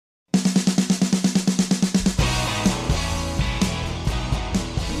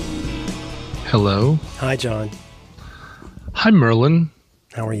Hello. Hi, John. Hi, Merlin.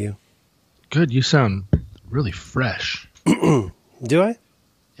 How are you? Good. You sound really fresh. Do I?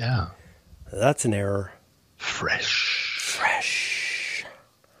 Yeah. That's an error. Fresh. On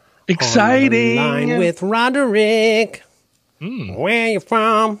Exciting. the line with Roderick. Where you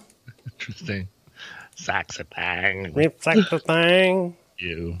from? Interesting. Saxophone. Rip saxophone.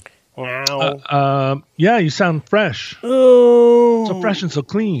 You. Wow. Yeah, you sound fresh. Oh. So fresh and so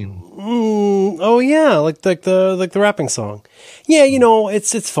clean. Oh yeah, like the rapping song. Yeah,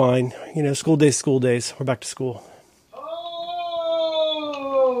 it's fine. School days. We're back to school.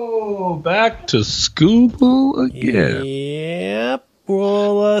 Oh, back to school again. Yep.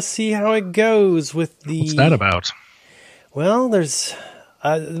 We'll see how it goes with the. What's that about? Well, there's.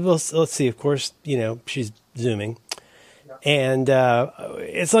 Let's see. Of course, she's Zooming. And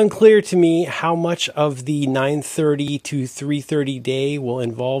it's unclear to me how much of the 9:30 to 3:30 day will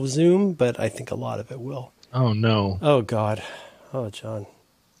involve Zoom, but I think a lot of it will. Oh, no. Oh, God. Oh, John.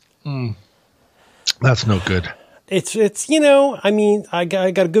 That's no good. It's I got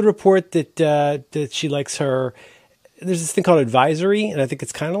a good report that she likes her. There's this thing called advisory, and I think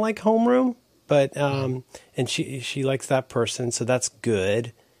it's kind of like homeroom, but and she likes that person, so that's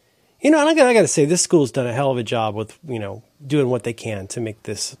good. And I got to say, this school's done a hell of a job with, doing what they can to make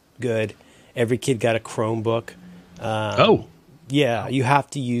this good. Every kid got a Chromebook. Yeah, you have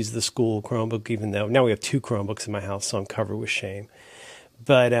to use the school Chromebook, even though now we have 2 Chromebooks in my house, so I'm covered with shame.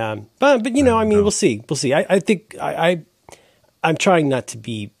 But we'll see. We'll see. I think I'm trying not to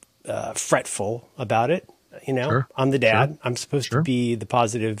be fretful about it. Sure. I'm the dad. Sure. I'm supposed to be the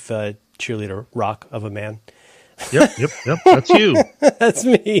positive cheerleader rock of a man. Yep. That's you. That's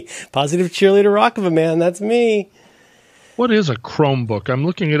me. Positive cheerleader rock of a man. That's me. What is a Chromebook? I'm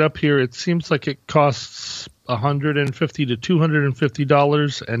looking it up here. It seems like it costs $150 to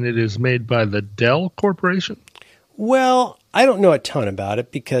 $250, and it is made by the Dell Corporation. Well, I don't know a ton about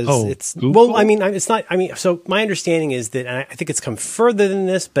it because it's Google? well. It's not. So my understanding is that, and I think it's come further than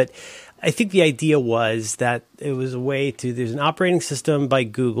this, but I think the idea was that it was a way to. There's an operating system by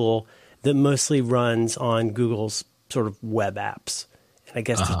Google that mostly runs on Google's sort of web apps. And I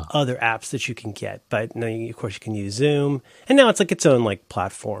guess there's other apps that you can get, but now of course you can use Zoom. And now it's like its own like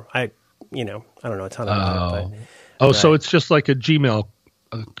platform. I don't know a ton about it. But so it's just like a Gmail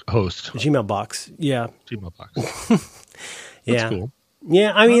host. Gmail box. Yeah. Gmail box. Yeah. That's cool.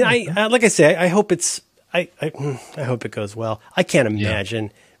 Yeah. I like I say, I hope I hope it goes well. I can't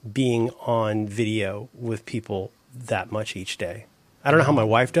imagine being on video with people that much each day. I don't know how my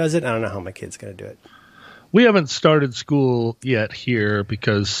wife does it. I don't know how my kid's going to do it. We haven't started school yet here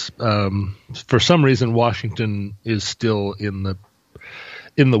because for some reason Washington is still in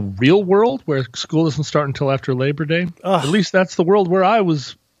the real world where school doesn't start until after Labor Day. At least that's the world where I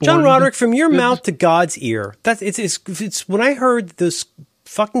was born. John Roderick, from your mouth to God's ear. It's when I heard those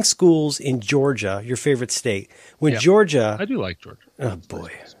fucking schools in Georgia, your favorite state. Georgia, I do like Georgia. Oh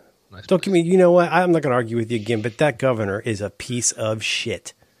boy. Nice Don't give me, you know what? I'm not going to argue with you again, but that governor is a piece of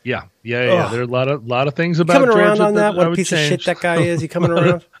shit. Yeah. There are a lot of things about coming Georgia around on that. What a piece change. of shit that guy is. He coming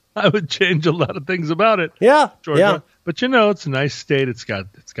around? I would change a lot of things about it. Yeah. Georgia. Yeah. But it's a nice state. It's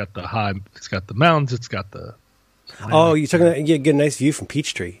got the mountains. It's got the. You're talking about, you get a nice view from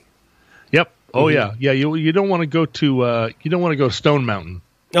Peachtree. Yep. Oh yeah. You don't want to go to Stone Mountain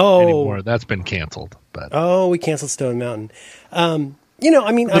anymore. That's been canceled. But we canceled Stone Mountain.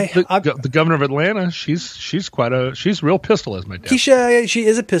 The governor of Atlanta, she's real pistol, as my dad. Keisha, she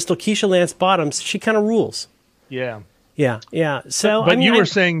is a pistol. Keisha Lance Bottoms, she kind of rules. Yeah. So, but you were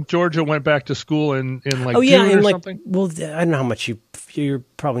saying Georgia went back to school in June or something? Well, I don't know how much you're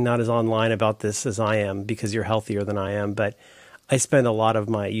probably not as online about this as I am because you're healthier than I am. But I spend a lot of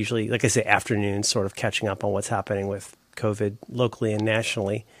my usually, like I say, afternoons sort of catching up on what's happening with COVID locally and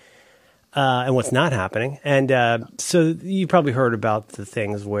nationally. And what's not happening. And so you probably heard about the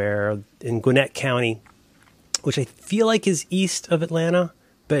things where in Gwinnett County, which I feel like is east of Atlanta,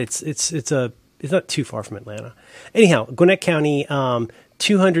 but it's not too far from Atlanta. Anyhow, Gwinnett County,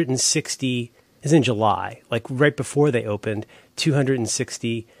 260 is in July, like right before they opened,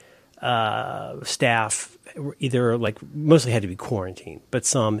 260 staff either like mostly had to be quarantined, but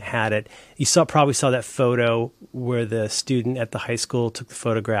some had it. You probably saw that photo where the student at the high school took the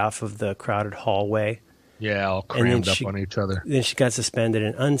photograph of the crowded hallway. Yeah, all crammed up on each other. Then she got suspended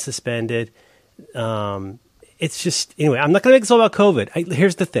and unsuspended. It's just, anyway, I'm not going to make this all about COVID.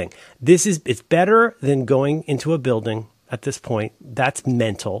 Here's the thing. It's better than going into a building at this point. That's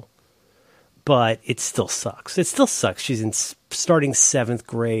mental, but it still sucks. It still sucks. She's starting 7th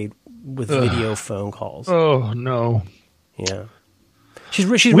grade with video phone calls. Oh, no. Yeah. She's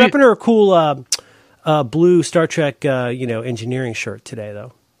repping her cool blue Star Trek engineering shirt today,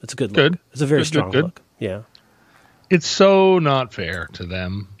 though. It's a good look. It's a very strong look. Yeah. It's so not fair to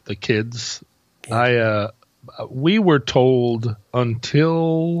them, the kids. Yeah. We were told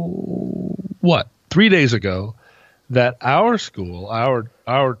until 3 days ago that our school,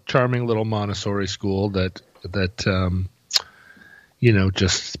 our charming little Montessori school that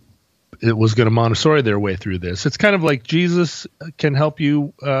just it was going to Montessori their way through this. It's kind of like Jesus can help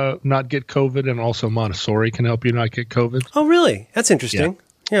you not get COVID, and also Montessori can help you not get COVID. Oh, really? That's interesting.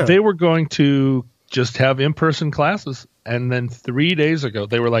 Yeah. They were going to just have in-person classes, and then 3 days ago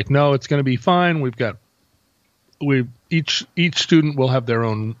they were like, "No, it's going to be fine. Each student will have their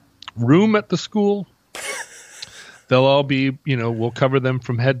own room at the school. They'll all be, we'll cover them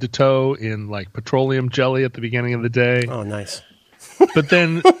from head to toe in like petroleum jelly at the beginning of the day." Oh, nice. But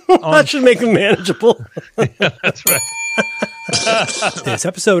then that should make them manageable. Yeah, that's right. This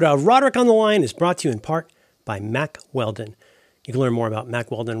episode of Roderick on the Line is brought to you in part by Mack Weldon. You can learn more about Mack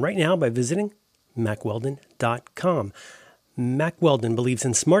Weldon right now by visiting MackWeldon.com. Mack Weldon believes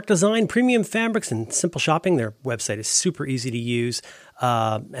in smart design, premium fabrics, and simple shopping. Their website is super easy to use,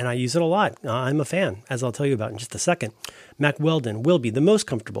 and I use it a lot. I'm a fan, as I'll tell you about in just a second. Mack Weldon will be the most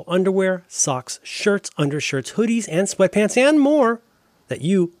comfortable underwear, socks, shirts, undershirts, hoodies, and sweatpants, and more that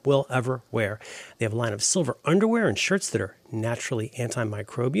you will ever wear. They have a line of silver underwear and shirts that are naturally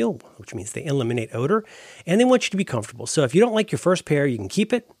antimicrobial, which means they eliminate odor, and they want you to be comfortable. So if you don't like your first pair, you can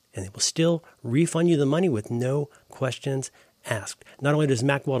keep it, and they will still refund you the money with no questions asked. Not only does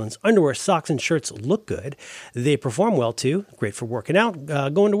Mack Weldon's underwear, socks, and shirts look good, they perform well too. Great for working out,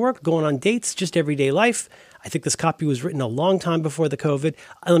 going to work, going on dates, just everyday life. I think this copy was written a long time before the COVID.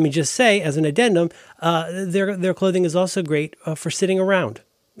 Let me just say, as an addendum, their clothing is also great for sitting around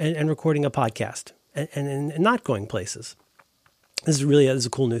and recording a podcast and not going places. This is a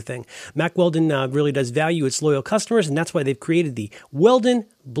cool new thing. Mack Weldon really does value its loyal customers, and that's why they've created the Weldon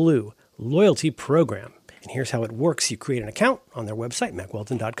Blue Loyalty Program. And here's how it works. You create an account on their website,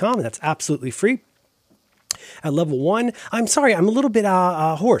 MackWeldon.com, and that's absolutely free. At level 1, I'm sorry, I'm a little bit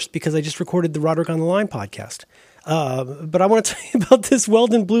hoarse because I just recorded the Roderick on the Line podcast. But I want to tell you about this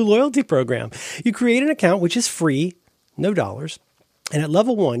Weldon Blue Loyalty Program. You create an account, which is free, no dollars. And at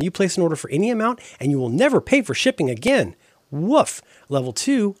level 1, you place an order for any amount, and you will never pay for shipping again. Woof. Level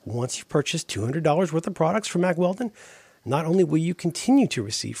 2, once you've purchased $200 worth of products from Mack Weldon, not only will you continue to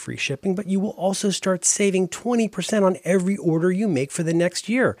receive free shipping, but you will also start saving 20% on every order you make for the next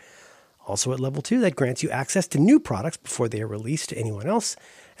year. Also at level 2, that grants you access to new products before they are released to anyone else,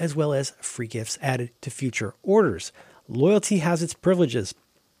 as well as free gifts added to future orders. Loyalty has its privileges.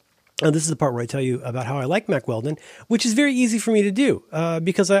 Now, this is the part where I tell you about how I like Mack Weldon, which is very easy for me to do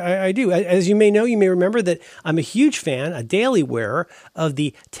because I do. As you may know, you may remember that I'm a huge fan, a daily wearer of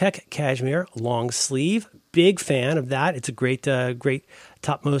the Tech Cashmere long sleeve. Big fan of that. It's a great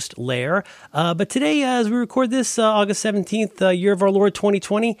topmost layer. But today, as we record this, August 17th, year of our Lord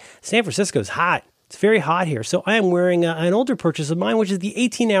 2020, San Francisco's hot. It's very hot here. So I am wearing an older purchase of mine, which is the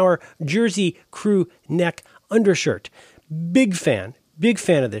 18-hour Jersey crew neck undershirt. Big fan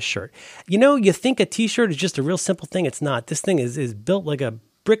of this shirt. You think a t-shirt is just a real simple thing. It's not. This thing is built like a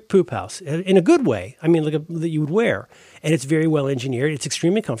brick poop house in a good way. I mean, that you would wear. And it's very well engineered. It's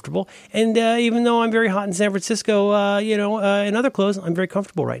extremely comfortable. And even though I'm very hot in San Francisco, in other clothes, I'm very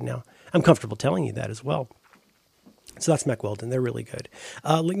comfortable right now. I'm comfortable telling you that as well. So that's Mack Weldon. They're really good.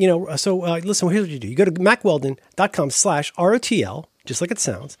 Listen, here's what you do. You go to MackWeldon.com/ROTL, just like it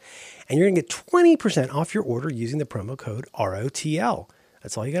sounds, and you're going to get 20% off your order using the promo code ROTL.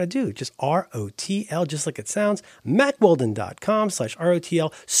 That's all you got to do. Just ROTL, just like it sounds.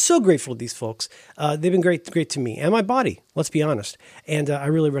 MackWeldon.com/ROTL. So grateful to these folks. They've been great to me and my body, let's be honest. And I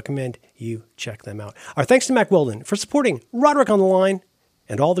really recommend you check them out. Our thanks to Mack Weldon for supporting Roderick on the Line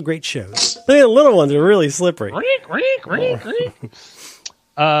and all the great shows. The little ones are really slippery.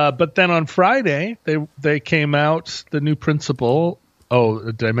 But then on Friday, they came out, the new principal.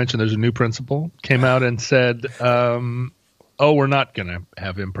 Oh, did I mention there's a new principal? Came out and said, we're not going to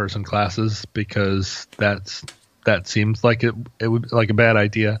have in-person classes because that seems like it would be like a bad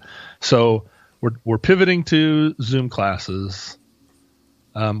idea. So we're pivoting to Zoom classes.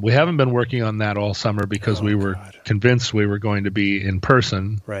 We haven't been working on that all summer because we were convinced we were going to be in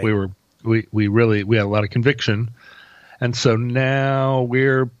person. Right. We had a lot of conviction. And so now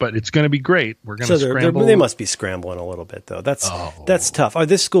but it's going to be great. We're going to scramble. They must be scrambling a little bit, though. That's tough.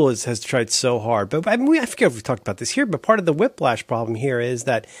 This school has tried so hard. But I forget if we talked about this here, but part of the whiplash problem here is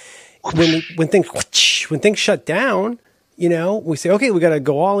that when things shut down, we say, okay, we got to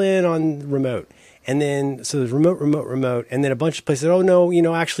go all in on remote. And then, so there's remote. And then a bunch of places, oh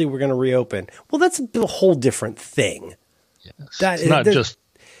no, actually we're going to reopen. Well, that's a whole different thing. Yes.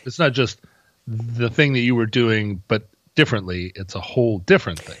 It's not just the thing that you were doing, but differently. It's a whole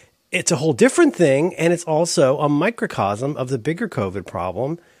different thing. It's a whole different thing. And it's also a microcosm of the bigger COVID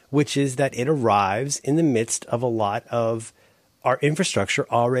problem, which is that it arrives in the midst of a lot of our infrastructure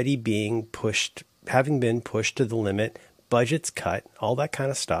already being pushed, having been pushed to the limit, budgets cut, all that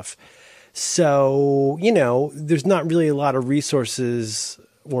kind of stuff. So, there's not really a lot of resources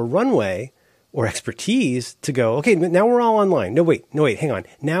or runway or expertise to go, okay, now we're all online. No, wait, hang on.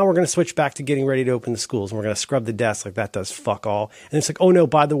 Now we're going to switch back to getting ready to open the schools, and we're going to scrub the desks like that does fuck all. And it's like, oh no,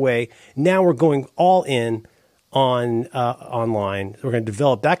 by the way, now we're going all in on online. We're going to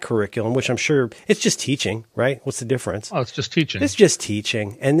develop that curriculum, which I'm sure it's just teaching, right? What's the difference? Oh, it's just teaching. It's just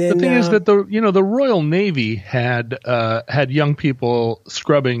teaching. And then the thing is that the Royal Navy had young people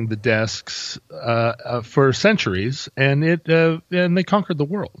scrubbing the desks for centuries, and they conquered the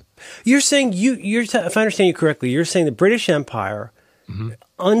world. You're saying if I understand you correctly, you're saying the British Empire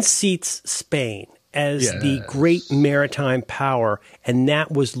unseats Spain as the great maritime power, and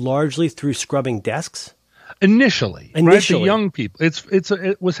that was largely through scrubbing desks. Initially, right? The young people.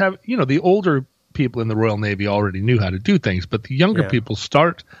 The older people in the Royal Navy already knew how to do things, but the younger people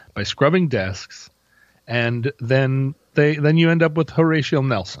start by scrubbing desks, and then you end up with Horatio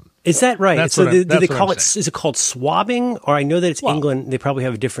Nelson. Is that right? So do they call it? Is it called swabbing? Or I know that it's England. They probably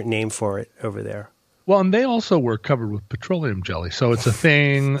have a different name for it over there. Well, and they also were covered with petroleum jelly, so it's a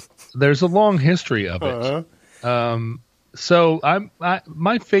thing. There's a long history of it. So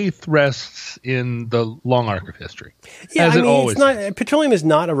my faith rests in the long arc of history. Yeah, petroleum is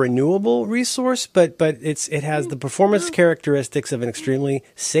not a renewable resource, but it has the performance characteristics of an extremely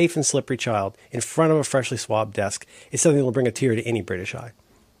safe and slippery child in front of a freshly swabbed desk. It's something that will bring a tear to any British eye.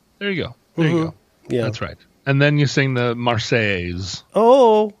 There you go. You go. Yeah, that's right. And then you sing the Marseillaise.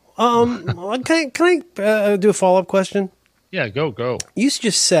 Oh, can I do a follow-up question? Yeah, go. You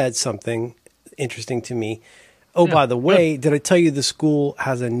just said something interesting to me. Oh, by the way, did I tell you the school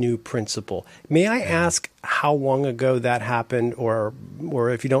has a new principal? May I ask how long ago that happened, or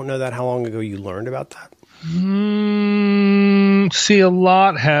if you don't know that, how long ago you learned about that? See, a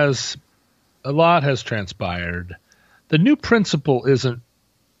lot has transpired. The new principal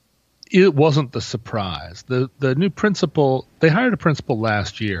wasn't the surprise. The new principal, they hired a principal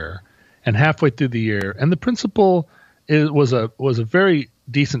last year, and halfway through the year, and the principal was a very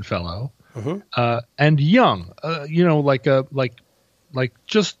decent fellow. And young, like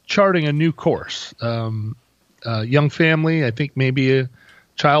just charting a new course. Young family, I think maybe a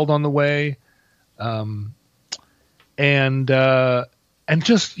child on the way, and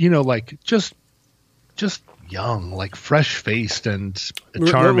just just young, like fresh faced and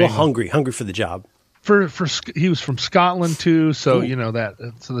charming, hungry for the job. He was from Scotland too, so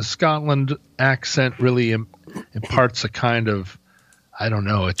so the Scotland accent really imparts a kind of, I don't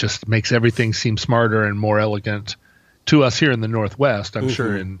know, it just makes everything seem smarter and more elegant to us here in the Northwest. I'm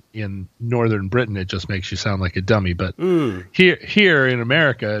sure in Northern Britain it just makes you sound like a dummy. But here in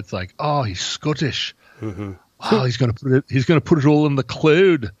America, it's like, oh, he's Scottish. Wow, he's gonna put it all in the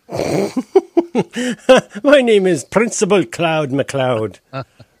cloud. My name is Principal Cloud MacLeod.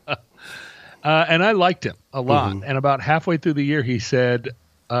 And I liked him a lot. And about halfway through the year, he said,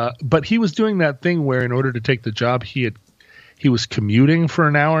 but he was doing that thing where in order to take the job, he was commuting for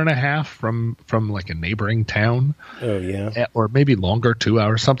an hour and a half from like a neighboring town. Oh, yeah. Or maybe longer, 2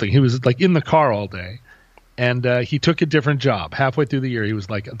 hours, something. He was like in the car all day. And he took a different job. Halfway through the year, he was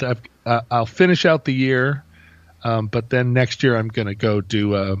like, I'll finish out the year, but then next year I'm going to go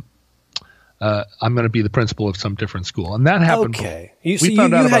do I'm going to be the principal of some different school. And that happened. Okay.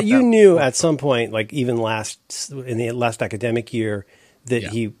 You knew at some point, like even in the last academic year, that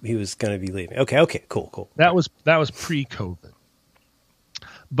he was going to be leaving. Okay, cool. That was pre-COVID.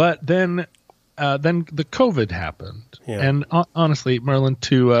 But then the COVID happened, and honestly, Merlin,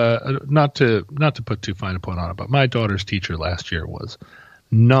 not to put too fine a point on it, but my daughter's teacher last year was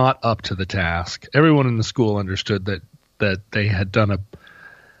not up to the task. Everyone in the school understood that they had done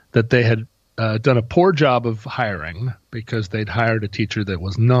a poor job of hiring because they'd hired a teacher that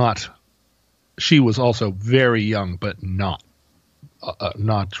was not. She was also very young, but not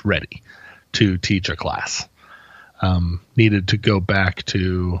ready to teach a class. Needed to go back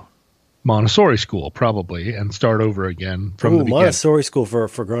to Montessori school probably and start over again from the beginning. Montessori school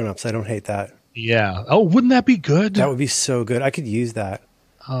for grown-ups. I don't hate that. Yeah. Oh, wouldn't that be good? That would be so good. I could use that.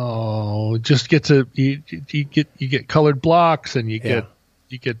 Oh, just get to you get colored blocks and you get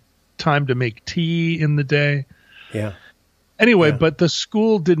time to make tea in the day. Yeah. Anyway, Yeah. but the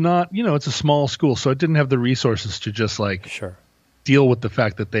school did not, it's a small school, so it didn't have the resources to just Sure. deal with the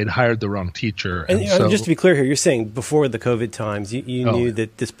fact that they'd hired the wrong teacher. And so, just to be clear here, you're saying before the COVID times, you knew yeah.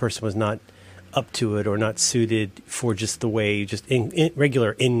 that this person was not up to it or not suited for just the way, just in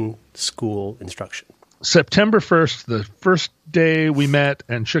regular in-school instruction. September 1st, the first day we met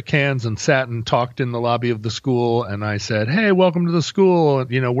and shook hands and sat and talked in the lobby of the school, and I said, "Hey, welcome to the school.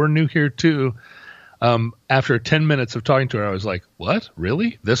 We're new here too." After 10 minutes of talking to her, I was like, "What?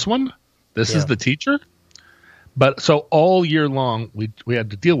 Really? This one? This is the teacher?" But so all year long, we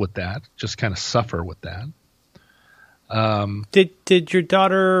had to deal with that, just kind of suffer with that. Did your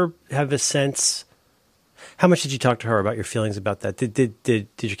daughter have a sense? How much did you talk to her about your feelings about that? Did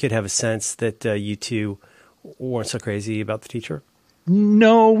your kid have a sense that you two weren't so crazy about the teacher?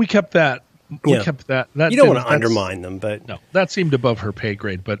 No, we kept that. We kept that. You don't want to undermine them, but no, that seemed above her pay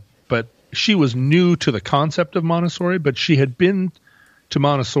grade. But she was new to the concept of Montessori, but she had been to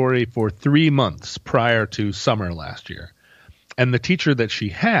Montessori for 3 months prior to summer last year, and the teacher that she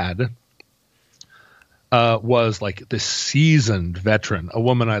had was like this seasoned veteran, a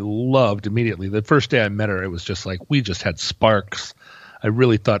woman I loved immediately. The first day I met her, it was just like we just had sparks. I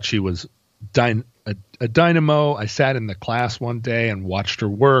really thought she was a dynamo. I sat in the class one day and watched her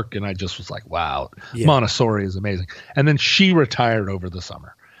work, and I just was like, wow, Montessori is amazing. And then she retired over the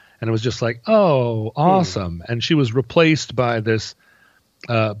summer, and it was just like, oh, awesome. And she was replaced by this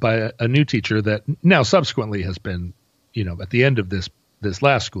by a new teacher that now subsequently has been, at the end of this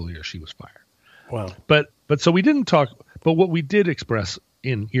last school year, she was fired. Wow. But so we didn't talk, but what we did express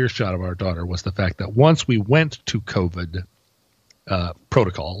in earshot of our daughter was the fact that once we went to COVID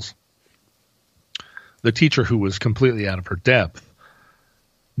protocols, the teacher, who was completely out of her depth,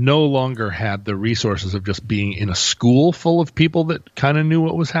 no longer had the resources of just being in a school full of people that kind of knew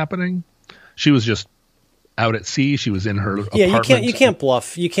what was happening. She was just out at sea. She was in her apartment. You can't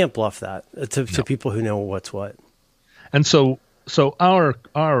bluff that to people who know what's what. And so our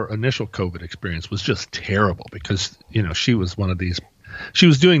initial COVID experience was just terrible because, she was one of these, she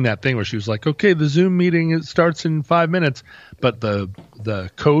was doing that thing where she was like, okay, the Zoom meeting, it starts in 5 minutes, but the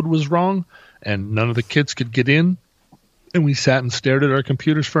code was wrong and none of the kids could get in. And we sat and stared at our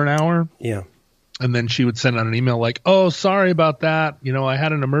computers for an hour. Yeah. And then she would send out an email like, oh, sorry about that. I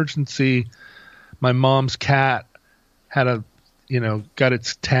had an emergency. My mom's cat had got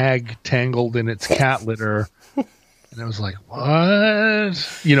its tag tangled in its cat litter. And I was like,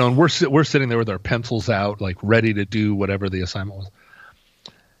 what? And we're sitting there with our pencils out, like ready to do whatever the assignment was.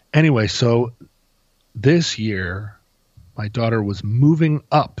 Anyway, so this year, my daughter was moving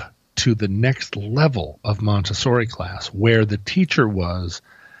up to the next level of Montessori class, where the teacher was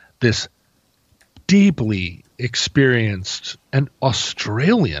this deeply experienced and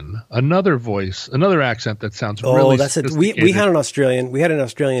Australian, another accent that sounds really that's it. We had an Australian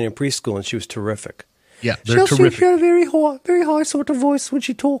in preschool, and she was terrific. Yeah, they're terrific. She had a very high sort of voice when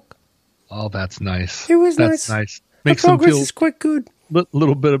she talked. Oh, that's nice. It was that's nice. Makes them feel is quite good.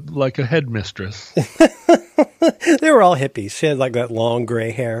 Little bit of like a headmistress. They were all hippies. She had like that long gray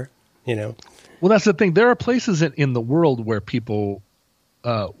hair, Well, that's the thing. There are places in the world where people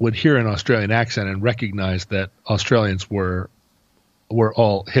would hear an Australian accent and recognize that Australians were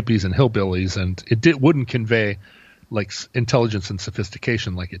all hippies and hillbillies, and it wouldn't convey like intelligence and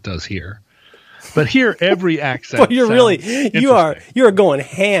sophistication like it does here. But here, every accent. Well, you are going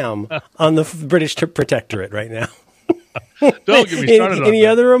ham on the British Protectorate right now. Don't get me started on Any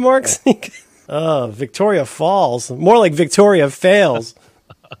other remarks? Victoria Falls. More like Victoria fails.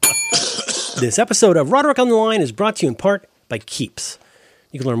 This episode of Roderick on the Line is brought to you in part by Keeps.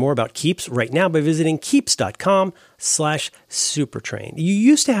 You can learn more about Keeps right now by visiting keeps.com/supertrain. You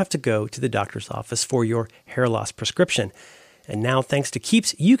used to have to go to the doctor's office for your hair loss prescription. And now, thanks to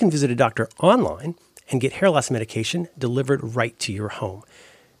Keeps, you can visit a doctor online and get hair loss medication delivered right to your home.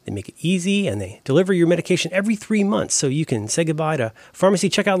 They make it easy, and they deliver your medication every 3 months, so you can say goodbye to pharmacy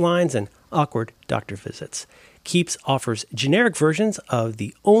checkout lines and awkward doctor visits. Keeps offers generic versions of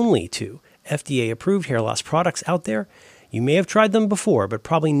the only 2 FDA-approved hair loss products out there. You may have tried them before, but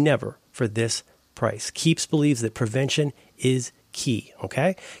probably never for this price. Keeps believes that prevention is key,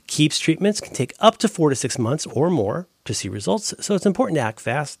 okay? Keeps treatments can take up to 4 to 6 months or more to see results, so it's important to act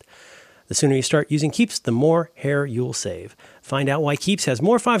fast. The sooner you start using Keeps, the more hair you'll save. Find out why Keeps has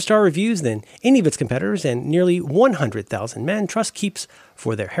more 5-star reviews than any of its competitors, and nearly 100,000 men trust Keeps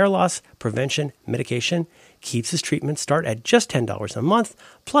for their hair loss prevention medication. Keeps' treatments start at just $10 a month,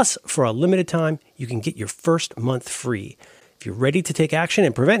 plus for a limited time, you can get your first month free. If you're ready to take action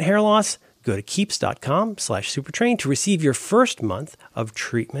and prevent hair loss, go to keeps.com/supertrain to receive your first month of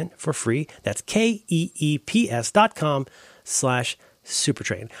treatment for free. That's KEEPS.com/supertrain.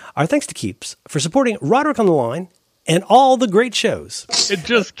 keeps.com/supertrain. Our thanks to Keeps for supporting Roderick on the Line and all the great shows. It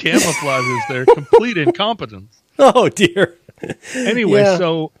just camouflages their complete incompetence. Oh, dear. Anyway,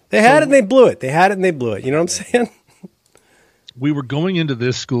 so... They had it and they blew it. They had it and they blew it. You know what I'm saying? We were going into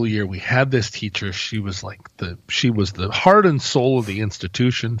this school year. We had this teacher. She was the heart and soul of the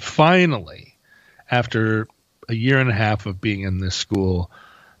institution. Finally, after a year and a half of being in this school,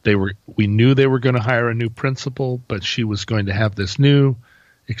 we knew they were going to hire a new principal, but she was going to have this new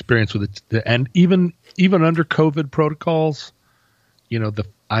experience with it. And even under COVID protocols,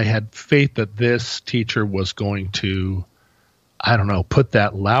 I had faith that this teacher was going to, I don't know, put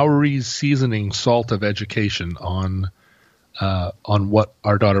that Lowry's seasoning salt of education on what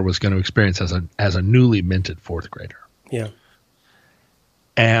our daughter was going to experience as a newly minted fourth grader. Yeah.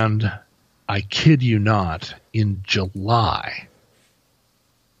 And I kid you not, in July,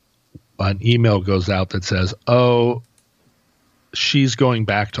 an email goes out that says, "Oh, she's going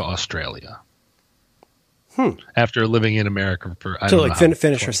back to Australia." After living in America for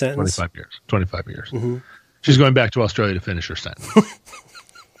finish her sentence. 25 years. Mm-hmm. She's going back to Australia to finish her sentence.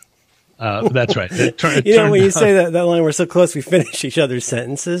 That's right. When you say that line, we're so close, we finish each other's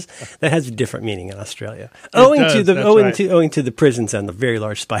sentences. That has a different meaning in Australia, owing to the prisons and the very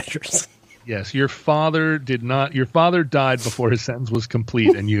large spiders. Yes, your father died before his sentence was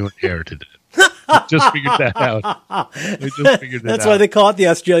complete, and you inherited it. We just figured that out. That's why they call it the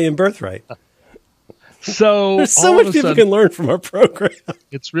Australian birthright. So there's so much people can learn from our program.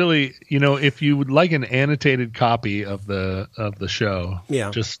 It's really, if you would like an annotated copy of the show,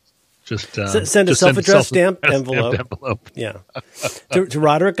 just send a self-addressed stamped envelope. Yeah, to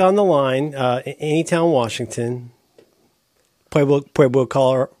Roderick on the Line, Anytown, Washington, Pueblo,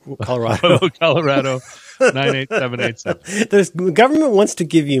 Colorado. Pueblo, Colorado, 98787. The government wants to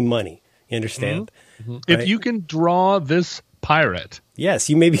give you money. You understand? Mm-hmm. Right? If you can draw this pirate. Yes,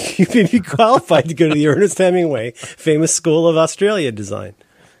 you may be qualified to go to the Ernest Hemingway Famous School of Australia Design.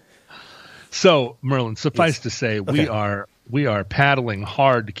 So, Merlin, suffice to say, we are paddling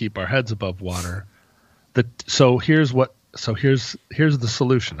hard to keep our heads above water. So here's the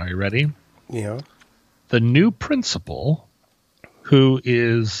solution. Are you ready? Yeah. The new principal, who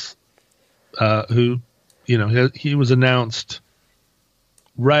is, he was announced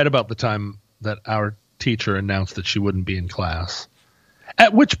right about the time that our teacher announced that she wouldn't be in class.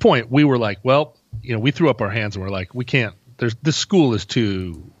 At which point we were like, well, we threw up our hands and we're like, we can't. This school is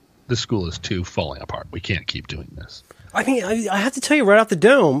too falling apart. We can't keep doing this. I mean, I have to tell you right out the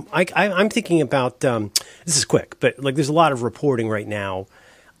dome, I'm thinking about, this is quick, but there's a lot of reporting right now,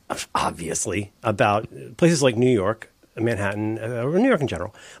 obviously, about places like New York, Manhattan, or New York in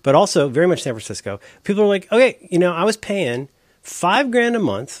general, but also very much San Francisco. People are like, okay, I was paying $5,000 a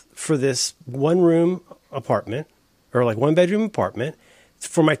month for this one-room apartment, or one-bedroom apartment,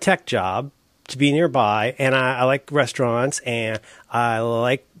 for my tech job to be nearby, and I like restaurants, and I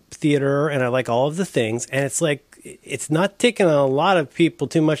like theater, and I like all of the things, and it's not taking a lot of people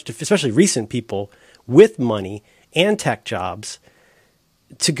too much, especially recent people with money and tech jobs,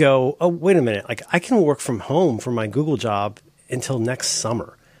 to go, oh, wait a minute, I can work from home for my Google job until next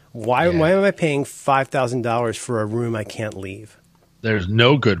summer. Why am I paying $5,000 for a room I can't leave? There's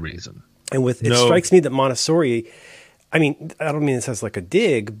no good reason. And it strikes me that Montessori, I mean, I don't mean this as a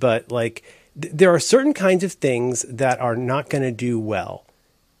dig, but there are certain kinds of things that are not going to do well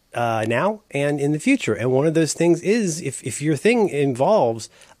now and in the future. And one of those things is if your thing involves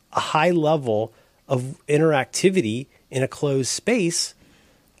a high level of interactivity in a closed space,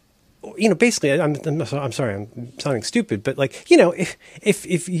 basically, I'm sorry, I'm sounding stupid, but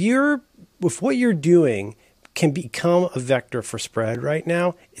if what you're doing can become a vector for spread right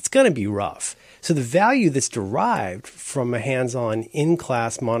now, it's going to be rough. So the value that's derived from a hands-on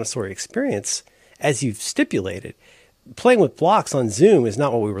in-class Montessori experience, as you've stipulated, playing with blocks on Zoom is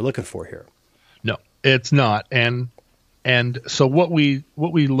not what we were looking for here. No, it's not. And so what we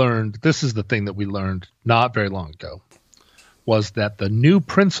learned, this is the thing that we learned not very long ago, was that the new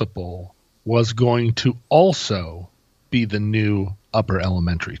principal was going to also be the new upper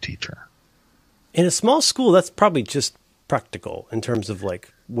elementary teacher. In a small school, that's probably just practical in terms of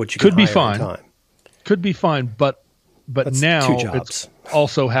what you could be hire fine. in time. Could be fine, but that's now it's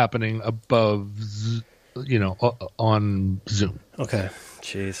also happening above, on Zoom. Okay,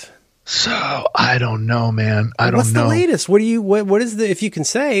 jeez. So I don't know, man. I don't know. What's the latest? What is the, if you can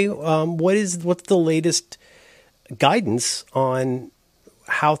say, what's the latest guidance on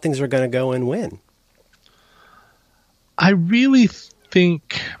how things are going to go and when? I really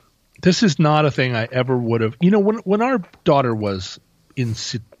think this is not a thing I ever would have. When our daughter was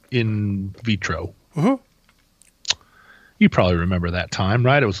in vitro, mm-hmm. You probably remember that time,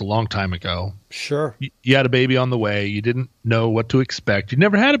 right? It was a long time ago. Sure. You had a baby on the way. You didn't know what to expect. You'd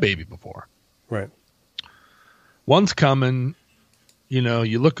never had a baby before. Right. One's coming. You know,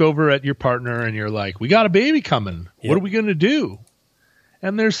 you look over at your partner and you're like, we got a baby coming. Yep. What are we going to do?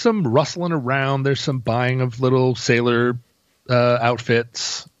 And there's some rustling around. There's some buying of little sailor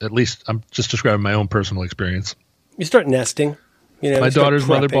outfits. At least I'm just describing my own personal experience. You start nesting. You know, My you start daughter's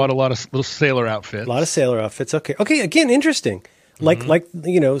mother prepping. bought a lot of little sailor outfits. A lot of sailor outfits. Okay. Okay. Again, interesting. Like,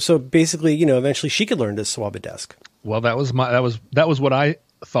 you know, so basically, you know, eventually she could learn to swab a desk. Well, that was what I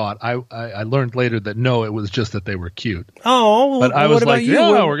thought. I learned later that no, it was just that they were cute. Oh, But I what was about like, you?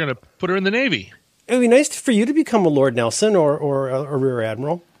 yeah, we're going to put her in the Navy. It would be nice for you to become a Lord Nelson or a Rear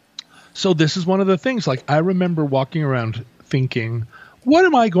Admiral. So this is one of the things. Like, I remember walking around thinking, what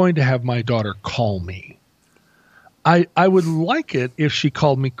am I going to have my daughter call me? I would like it if she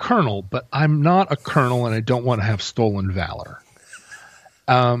called me Colonel, but I'm not a colonel and I don't want to have stolen valor.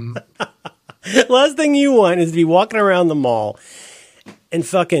 Last thing you want is to be walking around the mall and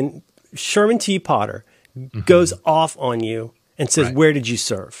fucking Sherman T. Potter goes off on you and says, Right. where did you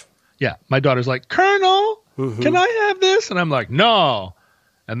serve? Yeah, my daughter's like, Colonel, can I have this? And I'm like, no.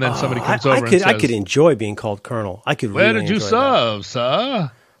 And then somebody comes over and says, I could enjoy being called Colonel. I could where really did you enjoy that. serve,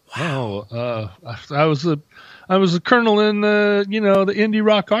 sir? Wow. I was a colonel in the indie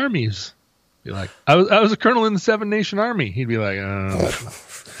rock armies. Be like, I was a colonel in the Seven Nation Army. He'd be like, You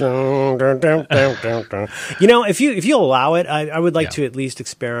know, if you allow it, I would like to at least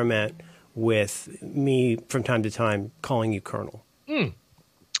experiment with me from time to time calling you Colonel. no,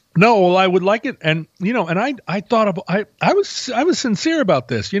 well, I would like it. And, I thought about, I was sincere about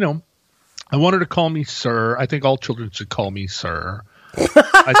this, I want her to call me sir. I think all children should call me sir.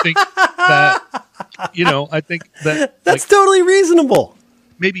 I think that, That's totally reasonable.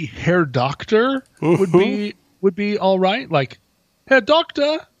 maybe Herr Doctor would be all right. Like, Herr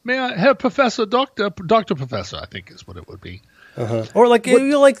Doctor, may I, Herr Professor Doctor Professor, I think is what it would be. Or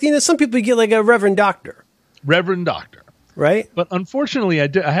some people get like a Reverend Doctor, Reverend Doctor. right? But unfortunately,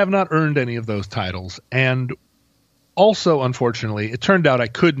 I have not earned any of those titles. And also, unfortunately, it turned out I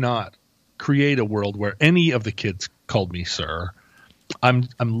could not create a world where any of the kids called me sir. I'm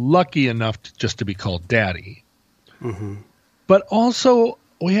lucky enough just to be called daddy. But also,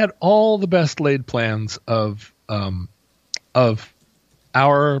 we had all the best laid plans of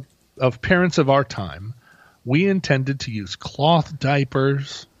parents of our time. We intended to use cloth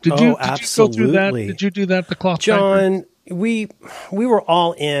diapers. Did you go through that? Did you do that? The cloth diapers? John, we were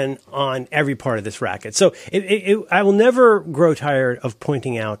all in on every part of this racket. So I will never grow tired of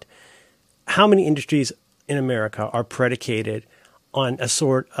pointing out how many industries in America are predicated on a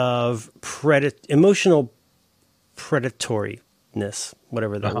sort of emotional predatoriness,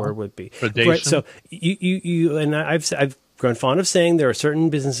 whatever that word would be. Predation. Right. So you and I've grown fond of saying there are certain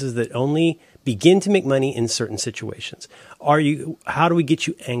businesses that only begin to make money in certain situations. How do we get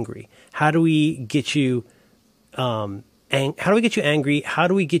you angry? How do we get you how do we get you angry? How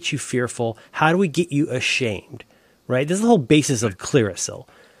do we get you fearful? How do we get you ashamed? Right? This is the whole basis of Clearasil.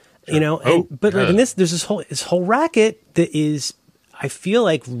 Sure. There's this whole racket that is, I feel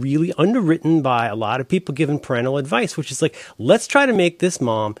like, really underwritten by a lot of people giving parental advice, which is like, let's try to make this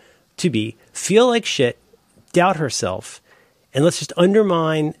mom feel like shit, doubt herself, and let's just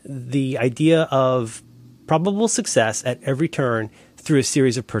undermine the idea of probable success at every turn through a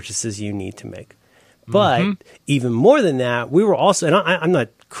series of purchases you need to make. But even more than that, we were also, and I'm not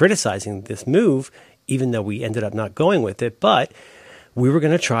criticizing this move, even though we ended up not going with it, but we were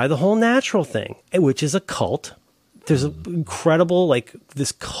going to try the whole natural thing, which is a cult. There's an incredible,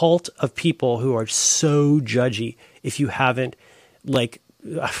 this cult of people who are so judgy. If you haven't, we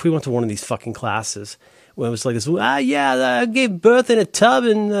went to one of these fucking classes where it was like this, I gave birth in a tub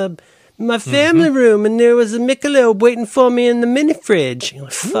in my family room, and there was a Michelob waiting for me in the mini fridge. You're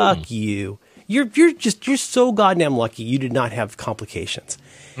like, fuck you. You're so goddamn lucky you did not have complications.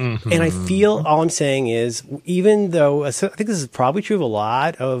 And I feel all I'm saying is, even though I think this is probably true of a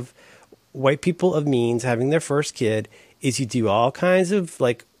lot of white people of means having their first kid, is you do all kinds of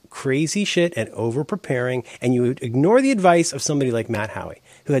crazy shit and over preparing, and you would ignore the advice of somebody like Matt Howie,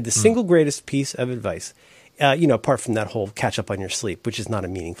 who had the single greatest piece of advice. Apart from that whole catch up on your sleep, which is not a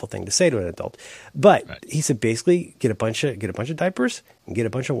meaningful thing to say to an adult. But he said, basically, get a bunch of diapers and get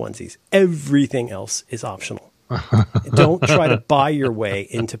a bunch of onesies. Everything else is optional. Don't try to buy your way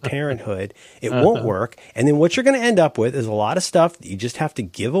into parenthood. It won't work. And then what you're going to end up with is a lot of stuff that you just have to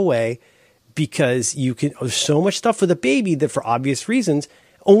give away, because there's so much stuff with a baby that, for obvious reasons,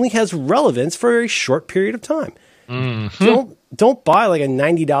 only has relevance for a very short period of time. Don't buy a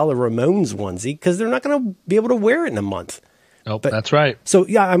 $90 Ramones onesie, because they're not going to be able to wear it in a month. Oh, that's right. So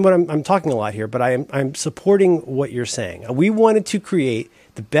yeah, I'm talking a lot here, but I'm supporting what you're saying. We wanted to create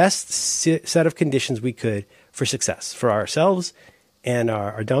the best set of conditions we could for success for ourselves and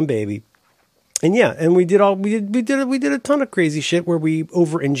our dumb baby. And yeah, and we did a ton of crazy shit where we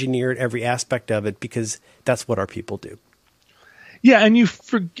over-engineered every aspect of it because that's what our people do. Yeah, and you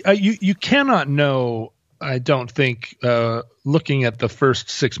cannot know, I don't think, looking at the first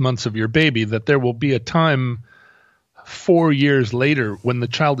 6 months of your baby, that there will be a time 4 years later when the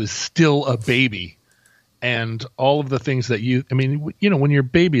child is still a baby, and all of the things that when your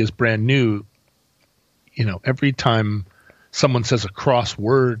baby is brand new, every time someone says a cross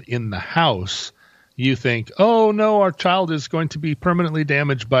word in the house, you think, oh no, our child is going to be permanently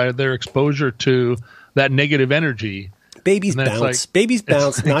damaged by their exposure to that negative energy. Babies bounce. Babies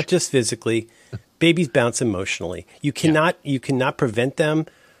bounce, not just physically. Babies bounce emotionally. You cannot prevent them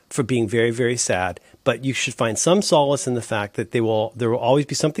from being very, very sad, but you should find some solace in the fact that there will always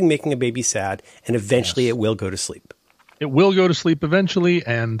be something making a baby sad, and eventually it will go to sleep. It will go to sleep eventually,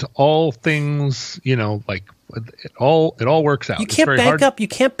 and all things, like it all works out. You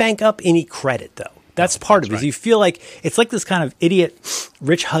can't bank up any credit though. That's part of it. Right. You feel like it's like this kind of idiot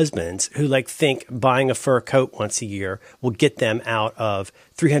rich husbands who think buying a fur coat once a year will get them out of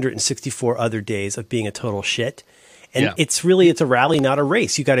 364 other days of being a total shit. And it's a rally, not a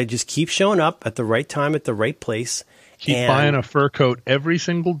race. You got to just keep showing up at the right time, at the right place. Keep buying a fur coat every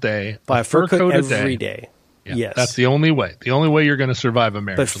single day. Buy a fur coat every day. Yeah, yes. That's the only way. The only way you're going to survive a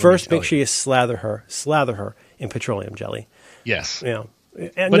marriage. But first, make sure you slather her in petroleum jelly. Yes. Yeah.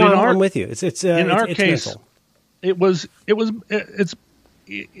 And I'm with you. It's in our case, mental. It's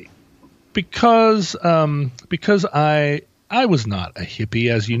because I was not a hippie,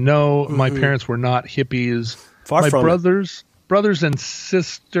 as you know. Mm-hmm. My parents were not hippies. Far from brothers and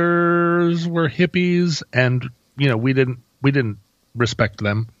sisters were hippies, and we didn't respect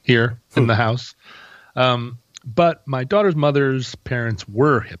them here in the house. But my daughter's mother's parents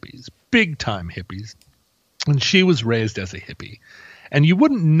were hippies, big time hippies, and she was raised as a hippie. And you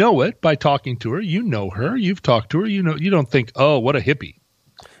wouldn't know it by talking to her. You know her. You've talked to her. You don't think, oh, what a hippie.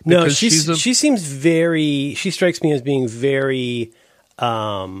 No, she seems very. She strikes me as being very,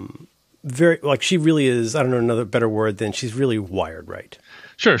 very like she really is. I don't know another better word than she's really wired right.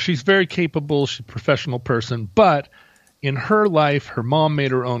 Sure, she's very capable. She's a professional person, but in her life, her mom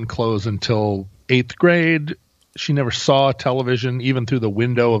made her own clothes until 8th grade. She never saw television, even through the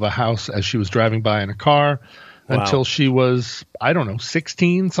window of a house as she was driving by in a car. Wow. Until she was,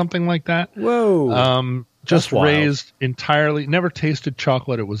 16, something like that. Whoa! Just raised entirely. Never tasted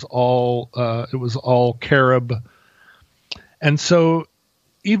chocolate. It was all carob. And so,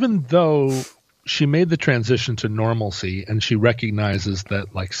 even though she made the transition to normalcy, and she recognizes that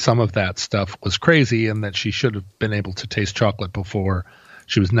some of that stuff was crazy, and that she should have been able to taste chocolate before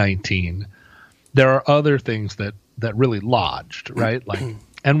she was 19, there are other things that really lodged, right?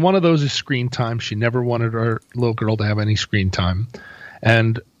 And one of those is screen time. She never wanted our little girl to have any screen time.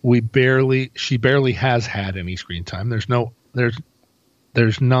 And she barely has had any screen time. There's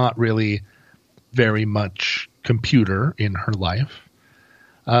not really very much computer in her life.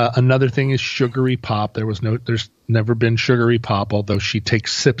 Another thing is sugary pop. There's never been sugary pop, although she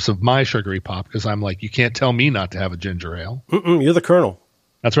takes sips of my sugary pop because I'm like, you can't tell me not to have a ginger ale. You're the colonel.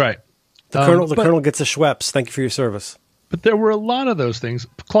 That's right. The colonel gets a Schweppes. Thank you for your service. But there were a lot of those things,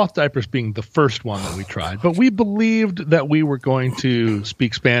 cloth diapers being the first one that we tried. But we believed that we were going to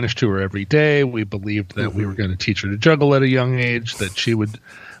speak Spanish to her every day. We believed that we were going to teach her to juggle at a young age, that she would,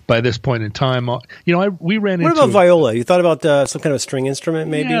 by this point in time, we ran into... What about viola? You thought about some kind of string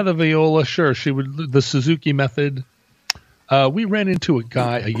instrument, maybe? Yeah, the viola, sure. The Suzuki method. We ran into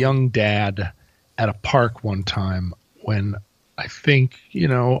a young dad, at a park one time when I think,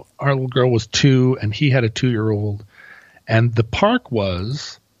 our little girl was 2 and he had a 2-year-old. And the park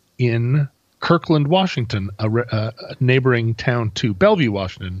was in Kirkland, Washington, a neighboring town to Bellevue,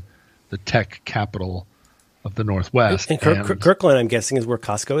 Washington, the tech capital of the Northwest. And Kirkland, I'm guessing, is where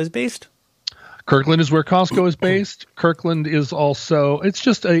Costco is based? Kirkland is where Costco is based. Kirkland is also, it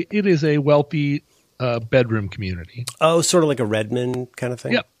is a wealthy bedroom community. Oh, sort of like a Redmond kind of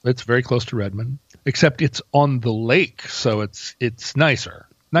thing? Yeah, it's very close to Redmond, except it's on the lake, so it's nicer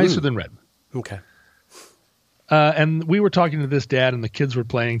than Redmond. Okay. And we were talking to this dad, and the kids were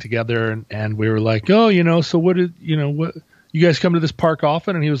playing together, and we were like, oh, so what you guys come to this park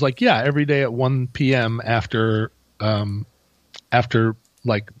often? And he was like, yeah, every day at 1 p.m. after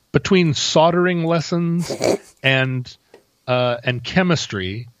between soldering lessons and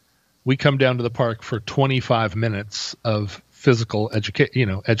chemistry, we come down to the park for 25 minutes of physical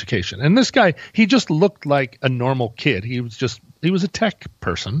education. And this guy, he just looked like a normal kid. He was a tech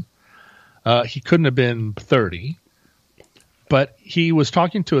person. He couldn't have been 30, but he was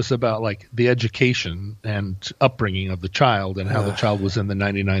talking to us about like the education and upbringing of the child and how the child was in the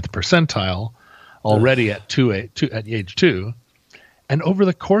 99th percentile already at age 2. And over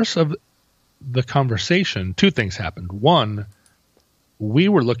the course of the conversation, two things happened. One, we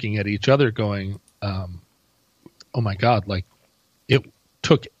were looking at each other going, oh my God, like it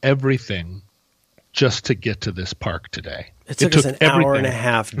took everything just to get to this park today. It took us an hour and a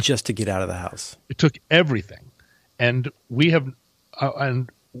half just to get out of the house. It took everything. And we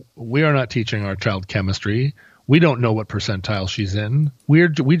are not teaching our child chemistry. We don't know what percentile she's in.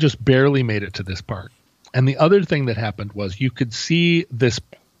 We just barely made it to this park. And the other thing that happened was you could see this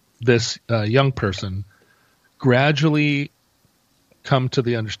young person gradually come to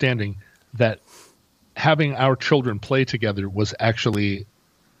the understanding that having our children play together was actually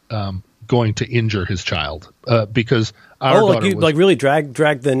going to injure his child because our daughter like really drag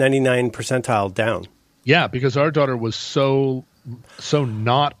the 99 percentile down. Yeah, because our daughter was so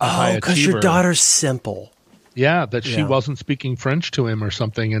not a high achiever. Because your daughter's simple. Yeah, that she wasn't speaking French to him or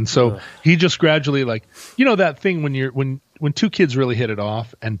something, and so he just gradually, like, you know, that thing when two kids really hit it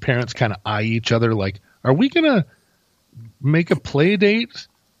off and parents kind of eye each other like, are we gonna make a play date?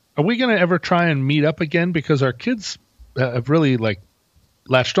 Are we gonna ever try and meet up again? Because our kids have really like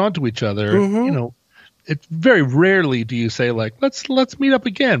latched onto each other. Mm-hmm. You know, it's very rarely do you say like, let's meet up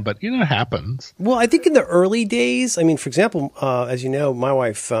again, but you know, it happens. Well, I think in the early days, I mean, for example, as you know, my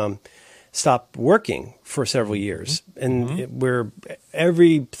wife stopped working for several years, and we're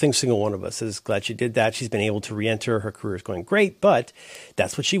every single one of us is glad she did that. She's been able to re-enter. Her career is going great, but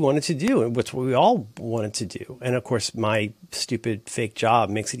that's what she wanted to do, and what's what we all wanted to do. And of course, my stupid fake job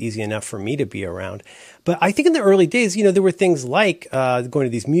makes it easy enough for me to be around. But I think in the early days, you know, there were things like going to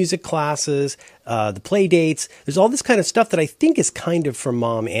these music classes, the play dates. There's all this kind of stuff that I think is kind of for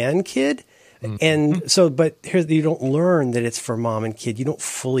mom and kid. And so, but here you don't learn that it's for mom and kid. You don't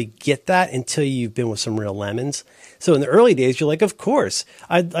fully get that until you've been with some real lemons. So in the early days, you're like, of course,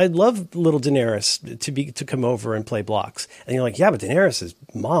 I'd love little Daenerys to come over and play blocks. And you're like, yeah, but Daenerys'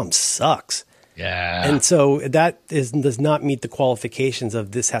 mom sucks. Yeah. And so does not meet the qualifications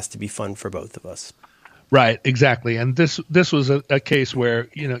of this has to be fun for both of us. Right, exactly. And this was a case where,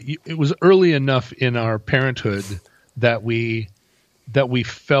 you know, it was early enough in our parenthood that we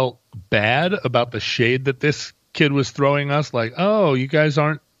felt bad about the shade that this kid was throwing us. Like, oh,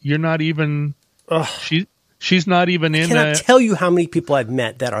 you're not even, she's not even in I cannot tell you how many people I've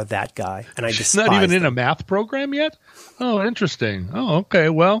met that are that guy. And I she's not even in a math program yet? Oh, interesting. Oh, okay.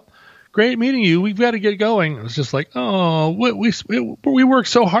 Well, great meeting you. We've got to get going. It was just like, oh, we worked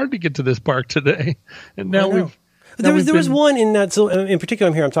so hard to get to this park today. And now there was one in that. So in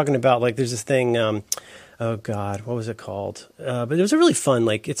particular, I'm talking about like, there's this thing, oh God, what was it called? But it was a really fun,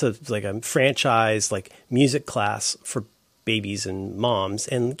 like it's a franchise, like music class for babies and moms,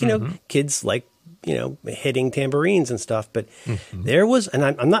 and you know, kids like, you know, hitting tambourines and stuff. But there was, and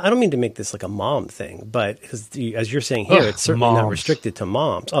I don't mean to make this like a mom thing, but because as you're saying here, it's certainly not restricted to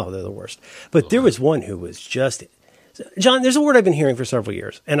moms. Oh, they're the worst. But there was one who was just, John. There's a word I've been hearing for several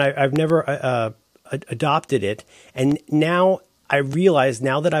years, and I've never adopted it, and now I realize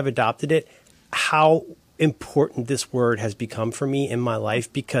now that I've adopted it, how important this word has become for me in my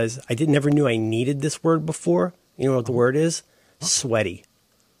life, because I never knew I needed this word before. You know what the word is? Sweaty.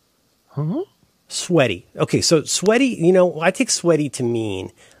 Sweaty. Okay, so sweaty, you know, I take sweaty to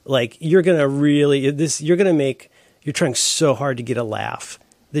mean like you're trying so hard to get a laugh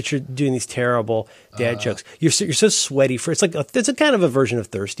that you're doing these terrible dad jokes. You're so sweaty for, it's a kind of a version of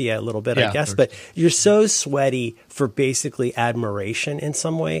thirsty a little bit, I guess, but you're so sweaty for basically admiration in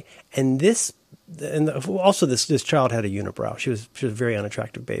some way. And this child had a unibrow. She was a very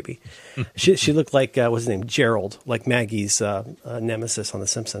unattractive baby. She looked like what's his name, Gerald, like Maggie's nemesis on The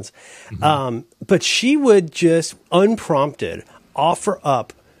Simpsons. But she would just unprompted offer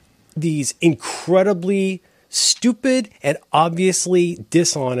up these incredibly stupid and obviously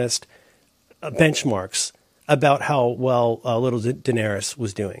dishonest benchmarks about how well little Daenerys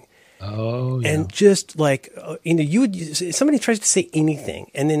was doing. Oh, yeah. And just like, you know, somebody tries to say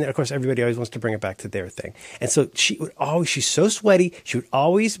anything. And then, of course, everybody always wants to bring it back to their thing. And so she's so sweaty. She would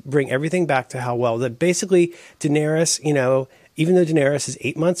always bring everything back to how well that basically Daenerys, you know, even though Daenerys is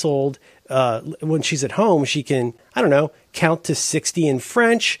 8 months old, when she's at home, she can, I don't know, count to 60 in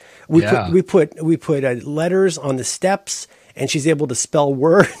French. We put letters on the steps and she's able to spell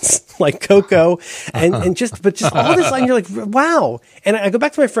words like Coco and just all this, and you're like, wow. And I go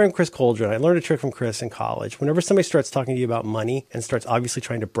back to my friend Chris Coldren. I learned a trick from Chris in college. Whenever somebody starts talking to you about money and starts obviously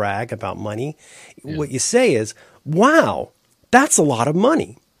trying to brag about money, what you say is, wow, that's a lot of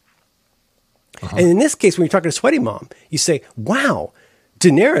money. And in this case, when you're talking to Sweaty Mom, you say, wow,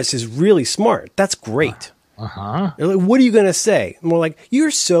 Daenerys is really smart. That's great. Like, what are you going to say? More like, you're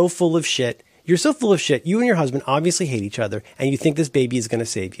so full of shit. You're so full of shit. You and your husband obviously hate each other, and you think this baby is going to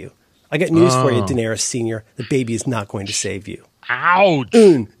save you. I got news for you, Daenerys Senior. The baby is not going to save you. Ouch.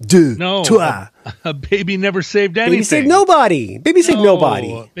 Un, deux, no, trois. A baby never saved anything. Baby saved nobody. Baby saved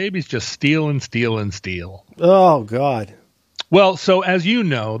nobody. Babies just steal and steal and steal. Oh, God. Well, so as you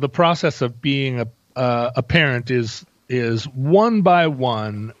know, the process of being a parent is one by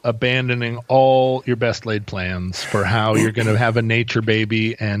one abandoning all your best laid plans for how you're going to have a nature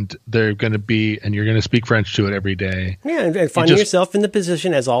baby, and you're going to speak French to it every day. Yeah, and finding yourself in the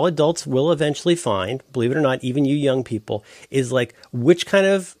position, as all adults will eventually find, believe it or not, even you young people, is like, which kind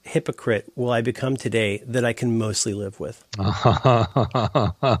of hypocrite will I become today that I can mostly live with?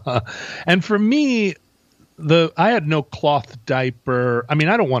 And for me, I had no cloth diaper. I mean,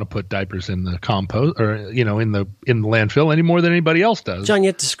 I don't want to put diapers in the compost or, in the landfill any more than anybody else does. John, you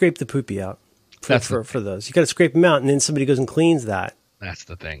have to scrape the poopy out for those. You got to scrape them out, and then somebody goes and cleans that. That's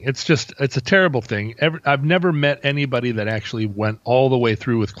the thing. It's a terrible thing. I've never met anybody that actually went all the way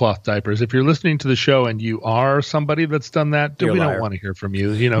through with cloth diapers. If you're listening to the show and you are somebody that's done that, we don't want to hear from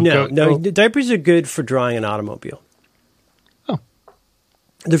you. No, diapers are good for drying an automobile. Oh.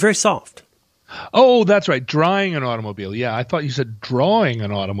 They're very soft. Oh, that's right. Drying an automobile. Yeah, I thought you said drawing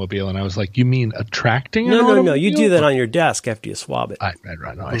an automobile, and I was like, you mean attracting an automobile? No. You do that on your desk after you swab it. Right.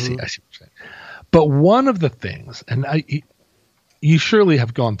 No, I see what you're saying. But one of the things, and you surely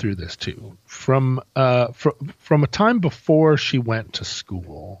have gone through this too, from a time before she went to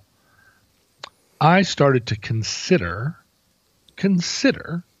school, I started to consider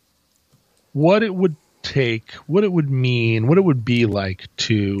what it would take, what it would mean, what it would be like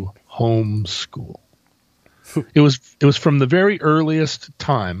to homeschool. It was from the very earliest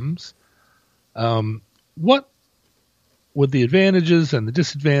times. What would the advantages and the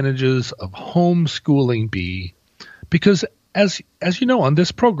disadvantages of homeschooling be? Because as you know, on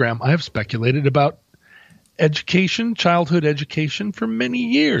this program, I have speculated about education, childhood education, for many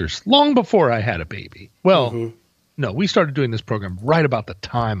years, long before I had a baby. Well, no, we started doing this program right about the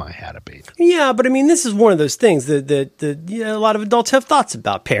time I had a baby. Yeah, but I mean, this is one of those things that a lot of adults have thoughts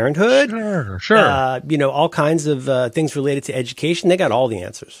about parenthood. Sure. All kinds of things related to education. They got all the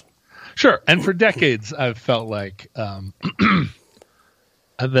answers. Sure. And for decades, I've felt like that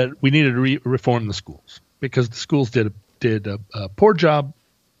we needed to reform the schools because the schools did a poor job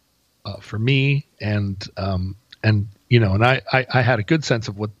for me, and I had a good sense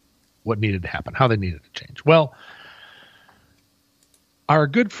of what needed to happen, how they needed to change. Well, our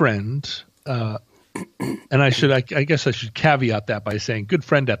good friend, and I guess I should caveat that by saying good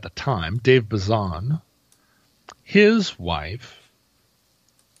friend at the time, Dave Bazan, his wife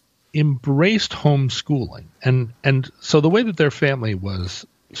embraced homeschooling. And so the way that their family was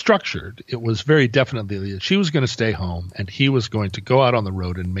structured, it was very definitely that she was going to stay home and he was going to go out on the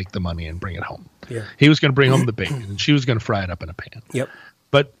road and make the money and bring it home. Yeah. He was going to bring home the bacon and she was going to fry it up in a pan. Yep.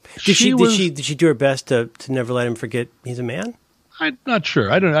 But did she do her best to never let him forget he's a man? I'm not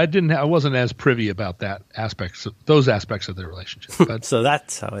sure. I wasn't as privy about those aspects of their relationship. But so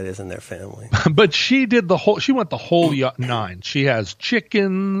that's how it is in their family. But she did she went the whole nine. She has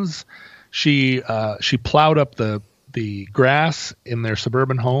chickens. She plowed up the grass in their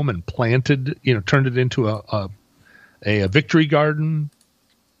suburban home and planted, turned it into a victory garden.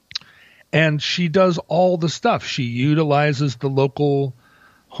 And she does all the stuff. She utilizes the local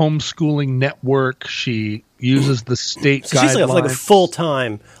homeschooling network. She uses the state guidelines. She's like a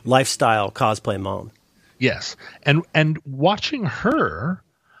full-time lifestyle cosplay mom. Yes. And watching her,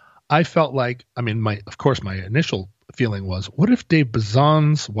 I felt like, my initial feeling was, what if Dave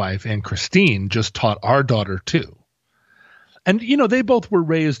Bazan's wife and Christine just taught our daughter too? And they both were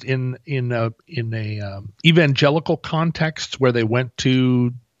raised in a evangelical context where they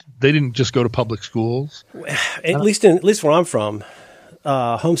didn't just go to public schools. At least where I'm from,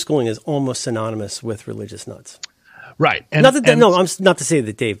 homeschooling is almost synonymous with religious nuts. Right. I'm not to say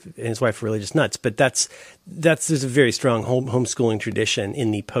that Dave and his wife are religious nuts, but there's a very strong homeschooling tradition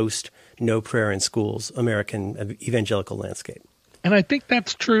in the post no prayer in schools American evangelical landscape. And I think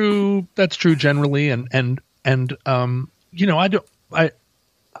that's true. That's true generally.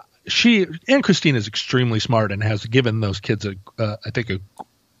 She and Christine is extremely smart and has given those kids a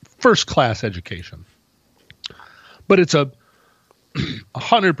first class education. But it's a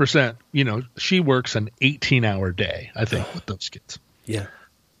 100%, she works an 18-hour day, I think, with those kids. Yeah.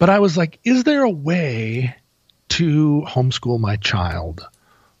 But I was like, is there a way to homeschool my child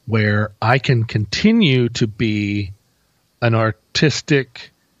where I can continue to be an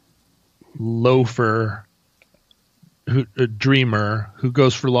artistic loafer, a dreamer who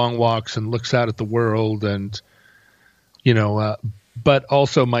goes for long walks and looks out at the world, and but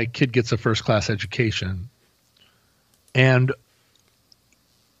also my kid gets a first-class education. And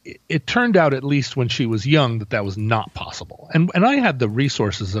it turned out, at least when she was young, that was not possible. And I had the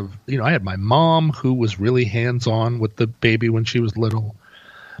resources of, I had my mom who was really hands-on with the baby when she was little.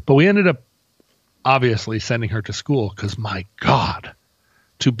 But we ended up obviously sending her to school because, my God,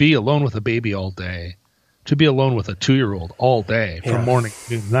 to be alone with a baby all day, to be alone with a 2-year-old all day from morning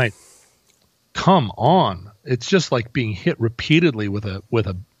to night, come on. It's just like being hit repeatedly with a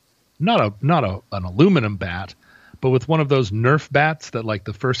not an aluminum bat, but with one of those Nerf bats that, like,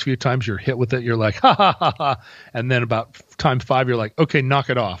 the first few times you're hit with it, you're like, ha, ha, ha, ha. And then about time 5, you're like, okay, knock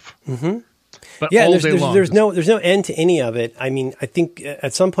it off. Mm-hmm. But all day long. There's no end to any of it. I mean, I think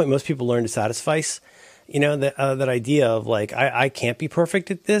at some point most people learn to satisfice, that idea of, like, I can't be perfect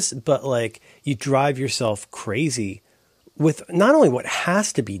at this, but, like, you drive yourself crazy with not only what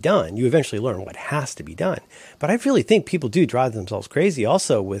has to be done, you eventually learn what has to be done. But I really think people do drive themselves crazy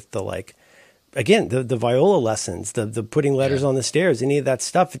also with the, like, again, the viola lessons, the putting letters on the stairs, any of that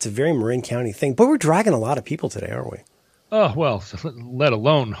stuff. It's a very Marin County thing. But we're dragging a lot of people today, aren't we? Oh, well, let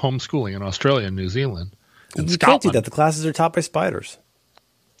alone homeschooling in Australia and New Zealand. And you Scotland. Can't do that. The classes are taught by spiders.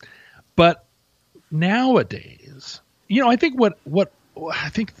 But nowadays, I think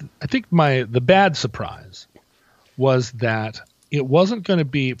the bad surprise was that it wasn't going to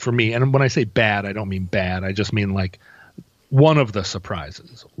be for me. And when I say bad, I don't mean bad. I just mean, like, one of the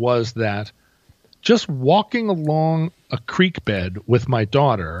surprises was that just walking along a creek bed with my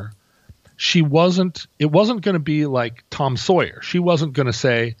daughter, it wasn't going to be like Tom Sawyer. She wasn't going to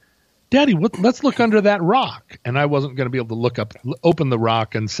say, Daddy, let's look under that rock. And I wasn't going to be able to open the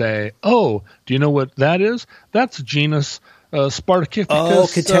rock and say, oh, do you know what that is? That's genus Spartacus. Oh,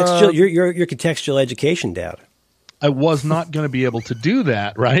 contextual. Your contextual education, Dad. I was not going to be able to do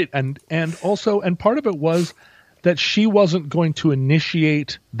that, right? And part of it was that she wasn't going to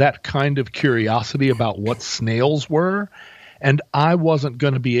initiate that kind of curiosity about what snails were. And I wasn't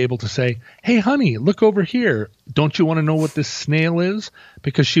going to be able to say, hey, honey, look over here. Don't you want to know what this snail is?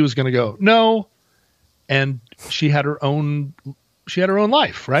 Because she was going to go, no. And she had her own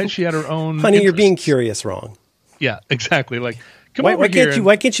life, right? She had her own. Honey, interests. You're being curious wrong. Yeah, exactly. Like, why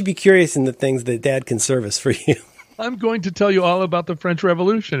can't you be curious in the things that Dad can service for you? I'm going to tell you all about the French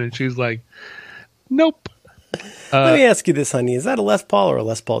Revolution. And she's like, nope. Let me ask you this, honey. Is that a Les Paul or a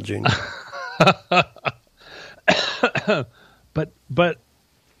Les Paul Jr.? But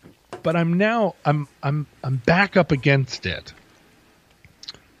I'm back up against it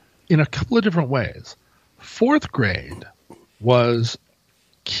in a couple of different ways. 4th grade was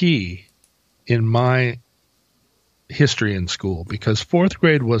key in my history in school because 4th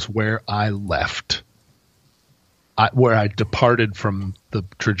grade was where I left, where I departed from the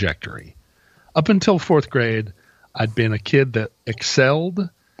trajectory. Up until 4th grade, I'd been a kid that excelled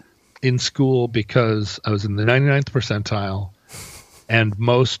in school because I was in the 99th percentile, and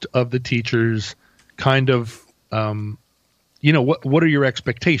most of the teachers kind of, what are your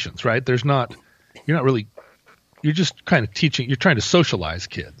expectations, right? You're just kind of teaching, you're trying to socialize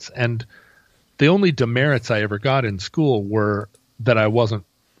kids. And the only demerits I ever got in school were that I wasn't,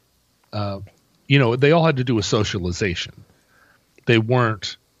 they all had to do with socialization.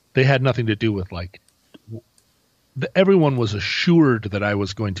 They had nothing to do with, like, everyone was assured that I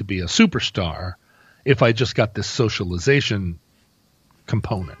was going to be a superstar if I just got this socialization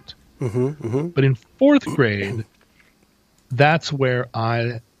component. Mm-hmm, mm-hmm. But in 4th grade, that's where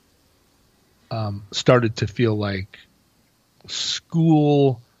I started to feel like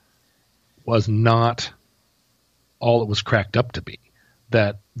school was not all it was cracked up to be,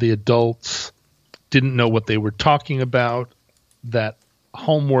 that the adults didn't know what they were talking about, that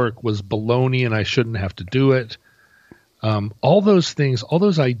homework was baloney and I shouldn't have to do it. All those things, all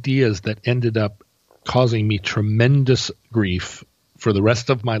those ideas that ended up causing me tremendous grief for the rest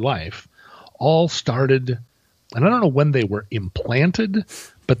of my life all started, and I don't know when they were implanted,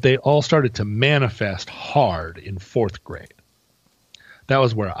 but they all started to manifest hard in 4th grade. That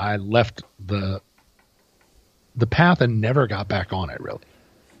was where I left the path and never got back on it, really.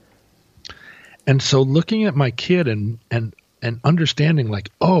 And so looking at my kid and understanding, like,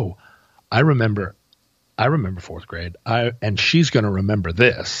 oh, I remember 4th grade, and she's going to remember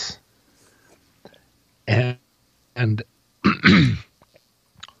this. And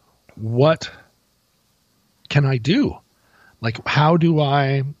what can I do? Like, how do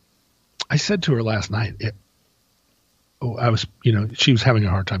I said to her last night, she was having a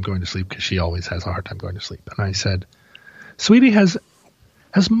hard time going to sleep because she always has a hard time going to sleep. And I said, sweetie, has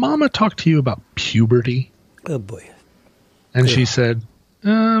mama talked to you about puberty? Oh boy. And she said,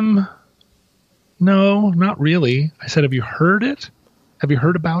 no, not really. I said, have you heard it? Have you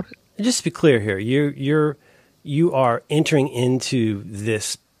heard about it? Just to be clear here, you are entering into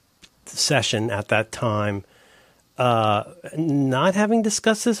this session at that time, not having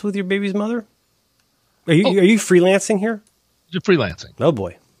discussed this with your baby's mother? Are you freelancing here? Freelancing. Oh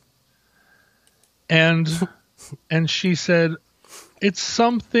boy. And she said, it's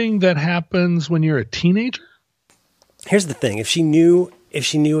something that happens when you're a teenager. Here's the thing. If she knew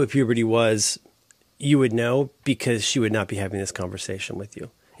what puberty was, you would know, because she would not be having this conversation with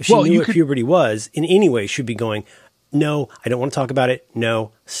you. If she knew what puberty was, in any way, she'd be going, no, I don't want to talk about it.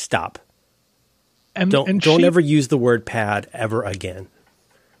 No, stop. Don't ever use the word pad ever again.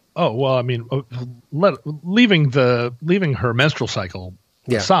 Oh, well, I mean, leaving her menstrual cycle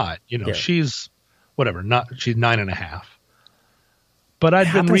aside, she's whatever, she's 9.5. But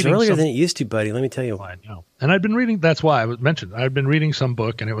I'd been reading earlier than it used to, buddy. Let me tell you. I know. And I'd been reading, that's why I mentioned, I'd been reading some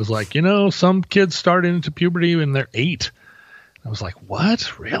book, and it was like, some kids start into puberty when they're 8. I was like,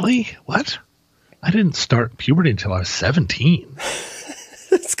 what? Really? What? I didn't start puberty until I was 17.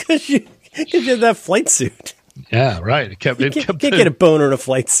 That's because you had that flight suit. Yeah, right. You can't get a boner in a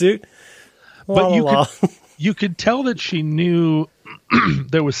flight suit. But you could tell that she knew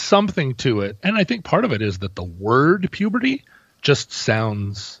there was something to it. And I think part of it is that the word puberty just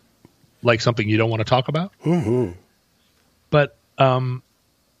sounds like something you don't want to talk about. Mm-hmm. But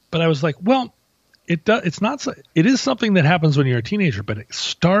I was like, well, it is something that happens when you're a teenager, but it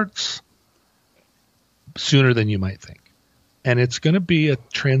starts sooner than you might think. And it's going to be a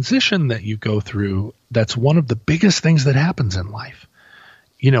transition that you go through. That's one of the biggest things that happens in life.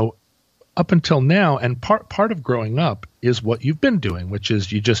 Up until now, and part of growing up is what you've been doing, which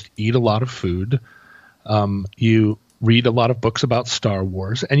is you just eat a lot of food. You read a lot of books about Star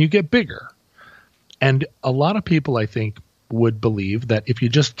Wars, and you get bigger. And a lot of people, I think, would believe that if you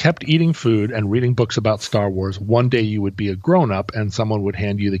just kept eating food and reading books about Star Wars, one day you would be a grown-up and someone would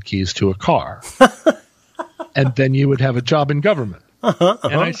hand you the keys to a car. And then you would have a job in government.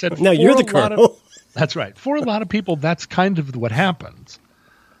 And I said, now you're the colonel. That's right. For a lot of people, that's kind of what happens.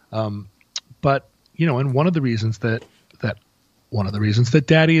 But, and one of the reasons that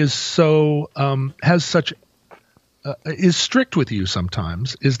Daddy is so, has such, is strict with you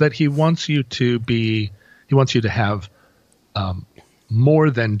sometimes, is that he wants you to have more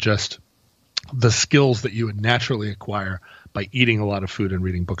than just the skills that you would naturally acquire by eating a lot of food and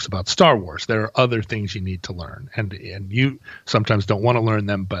reading books about Star Wars. There are other things you need to learn, and you sometimes don't want to learn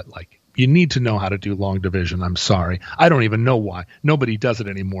them, but you need to know how to do long division. I'm sorry. I don't even know why. Nobody does it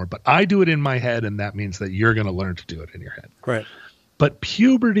anymore, but I do it in my head, and that means that you're going to learn to do it in your head. Right. But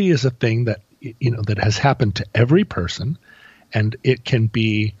puberty is a thing that, that has happened to every person, and it can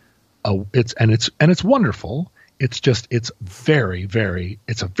be it's wonderful. It's a very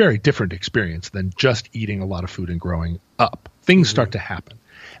different experience than just eating a lot of food and growing up. Things start to happen.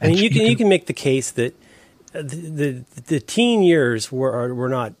 And you can make the case that the teen years were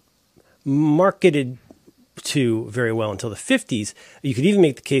not marketed to very well until the 50s. You could even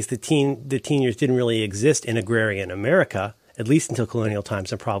make the case that the teen years didn't really exist in agrarian America, at least until colonial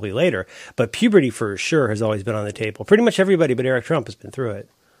times and probably later. But puberty for sure has always been on the table. Pretty much everybody but Eric Trump has been through it.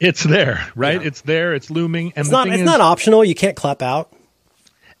 It's there, right? Yeah. It's there. It's looming. And it's not optional. You can't clap out.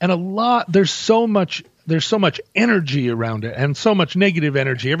 And there's so much energy around it, and so much negative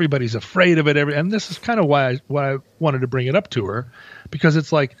energy. Everybody's afraid of it. And this is kind of why I wanted to bring it up to her, because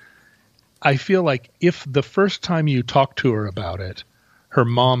it's like, I feel like if the first time you talk to her about it, her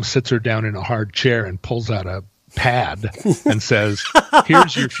mom sits her down in a hard chair and pulls out a pad and says,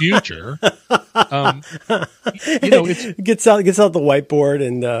 "Here's your future." It gets out the whiteboard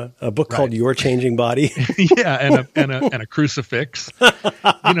and a book called "Your Changing Body." Yeah, and a crucifix. They're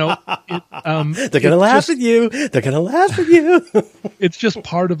gonna laugh at you. They're gonna laugh at you. It's just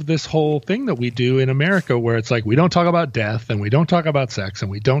part of this whole thing that we do in America, where it's like we don't talk about death, and we don't talk about sex, and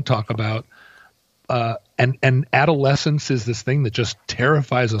we don't talk about. And adolescence is this thing that just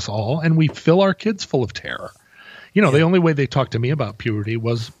terrifies us all, and we fill our kids full of terror. The only way they talked to me about puberty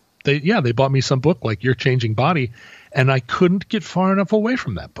was they bought me some book like Your Changing Body, and I couldn't get far enough away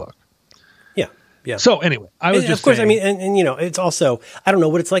from that book. Yeah. So anyway, I was just of course, saying, and it's also, I don't know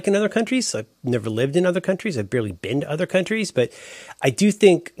what it's like in other countries. I've never lived in other countries. I've barely been to other countries, but I do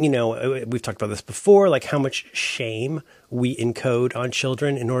think, we've talked about this before, like how much shame we encode on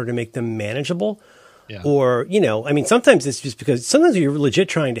children in order to make them manageable. Yeah. Or, I mean, sometimes it's just because sometimes you're legit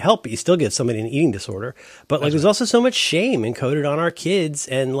trying to help, but you still give somebody an eating disorder. But there's also so much shame encoded on our kids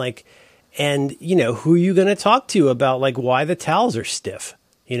and who are you going to talk to about why the towels are stiff?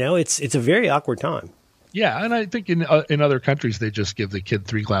 It's a very awkward time. Yeah, and I think in other countries they just give the kid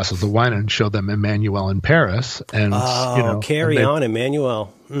 3 glasses of wine and show them Emmanuel in Paris, and carry on,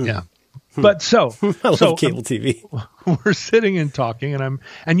 Emmanuel. Yeah, but I love cable TV. We're sitting and talking,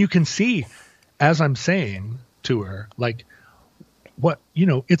 and you can see as I'm saying to her,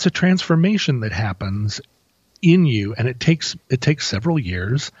 it's a transformation that happens in you, and it takes several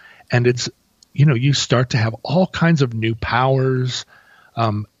years, and it's you start to have all kinds of new powers.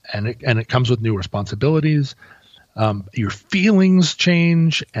 And it comes with new responsibilities. Your feelings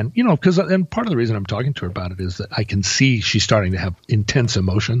change, and and part of the reason I'm talking to her about it is that I can see she's starting to have intense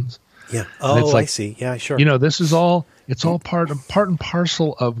emotions. Yeah. Oh, I see. Yeah, sure. This is it's all part and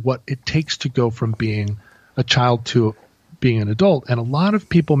parcel of what it takes to go from being a child to being an adult. And a lot of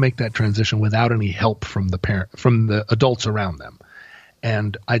people make that transition without any help from the adults around them.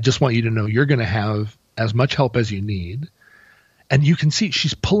 And I just want you to know you're going to have as much help as you need. And you can see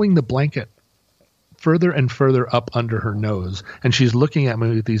she's pulling the blanket further and further up under her nose, and she's looking at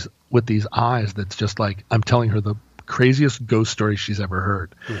me with these eyes that's just like I'm telling her the craziest ghost story she's ever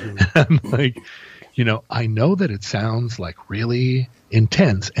heard. Mm-hmm. And I know that it sounds like really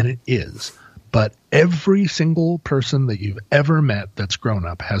intense, and it is, but every single person that you've ever met that's grown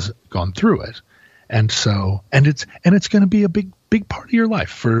up has gone through it. And so, and it's going to be a big part of your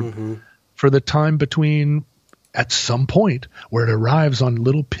life for the time between at some point where it arrives on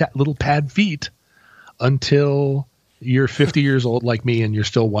little pad feet until you're 50 years old like me and you're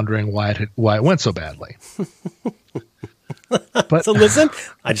still wondering why it went so badly. But so listen,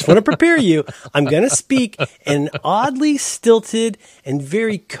 I just want to prepare you. I'm going to speak in an oddly stilted and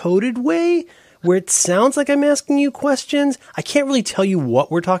very coded way where it sounds like I'm asking you questions. I can't really tell you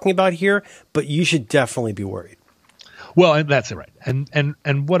what we're talking about here, but you should definitely be worried. Well, and that's right.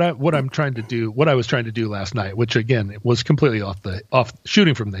 And what I was trying to do last night, which again was completely off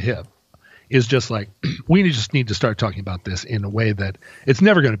shooting from the hip, is just like we just need to start talking about this in a way that it's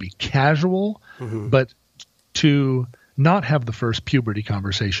never going to be casual, but to not have the first puberty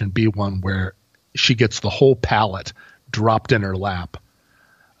conversation be one where she gets the whole palette dropped in her lap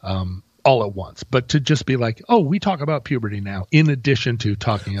all at once, but to just be like, oh, we talk about puberty now in addition to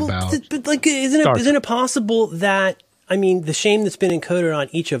talking about. But isn't it possible that? I mean, the shame that's been encoded on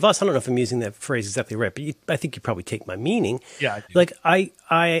each of us, I don't know if I'm using that phrase exactly right, but I think you probably take my meaning. Yeah. I do.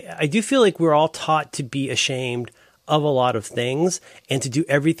 I do feel like we're all taught to be ashamed of a lot of things and to do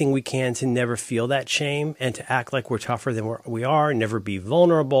everything we can to never feel that shame and to act like we're tougher than we are, never be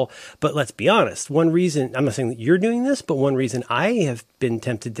vulnerable. But let's be honest. One reason, I'm not saying that you're doing this, but one reason I have been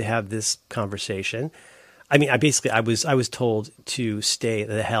tempted to have this conversation, I mean, I was told to stay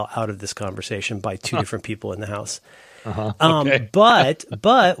the hell out of this conversation by 2 different people in the house. Okay. But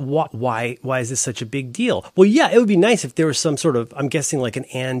why is this such a big deal? Well, yeah, it would be nice if there was some sort of, I'm guessing like an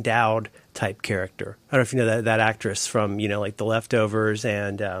Ann Dowd type character. I don't know if you know that actress from, like The Leftovers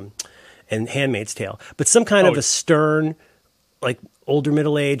and Handmaid's Tale, but some kind of a stern, like older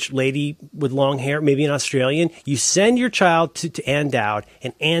middle-aged lady with long hair, maybe an Australian. You send your child to Ann Dowd,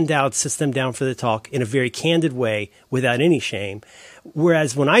 and Ann Dowd sits them down for the talk in a very candid way without any shame.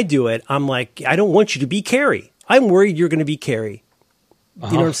 Whereas when I do it, I'm like, I don't want you to be Carrie. I'm worried you're going to be Carrie.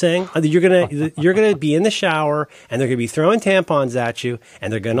 You know what I'm saying? You're gonna be in the shower, and they're gonna be throwing tampons at you,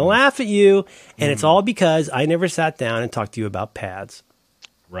 and they're gonna laugh at you, and it's all because I never sat down and talked to you about pads.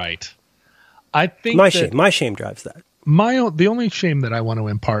 Right. I think my shame drives that. The only shame that I want to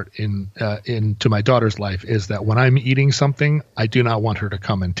impart into my daughter's life is that when I'm eating something, I do not want her to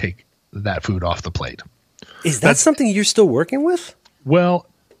come and take that food off the plate. Is that something you're still working with? Well,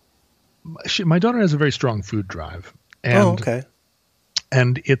 my daughter has a very strong food drive. And, okay.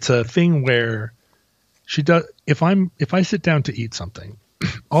 And it's a thing where she does. If I sit down to eat something,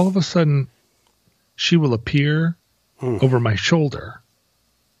 all of a sudden she will appear over my shoulder,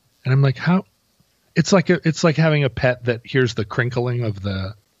 and I'm like, how? It's like having a pet that hears the crinkling of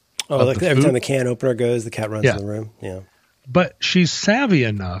the. Oh, like every time the can opener goes, the cat runs in the room. Yeah. But she's savvy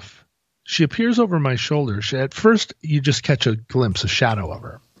enough. She appears over my shoulder. At first, you just catch a glimpse, a shadow of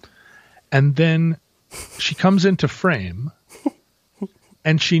her. And then she comes into frame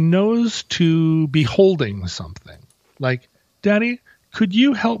and she knows to be holding something. Like, Daddy, could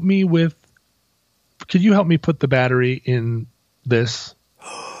you help me put the battery in this?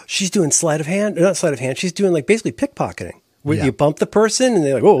 She's doing sleight of hand. Not sleight of hand. She's doing like basically pickpocketing. Where you bump the person and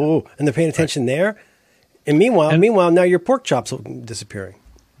they're like, whoa, and they're paying attention there. And meanwhile, now your pork chops are disappearing.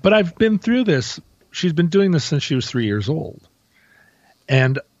 But I've been through this. She's been doing this since she was 3 years old.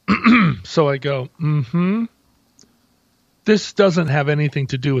 And so I go, this doesn't have anything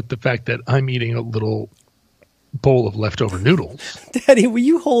to do with the fact that I'm eating a little bowl of leftover noodles. Daddy, will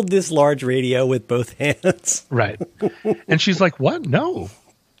you hold this large radio with both hands? Right. And she's like, what? No.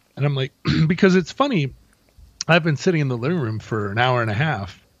 And I'm like, because it's funny. I've been sitting in the living room for an hour and a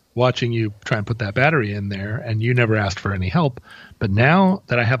half watching you try and put that battery in there, and you never asked for any help. But now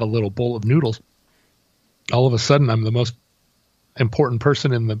that I have a little bowl of noodles, all of a sudden I'm the most important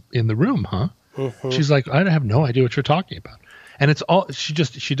person in the room, huh? Mm-hmm. She's like, I have no idea what you're talking about. And it's all she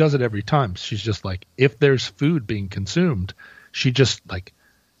does it every time. She's just like, if there's food being consumed, she just like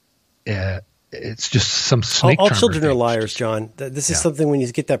it's just some snake. All children are liars, John. This is something when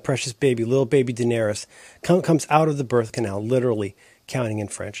you get that precious baby, little baby Daenerys, comes out of the birth canal, literally counting in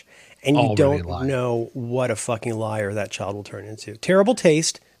French, and you don't know what a fucking liar that child will turn into. Terrible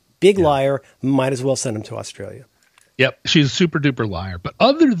taste, big liar. Might as well send him to Australia. Yep, she's a super duper liar. But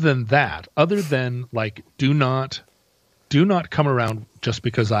other than like, do not come around just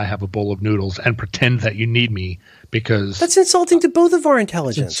because I have a bowl of noodles and pretend that you need me, because that's insulting to both of our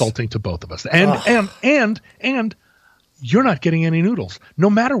intelligence. It's insulting to both of us. And you're not getting any noodles, no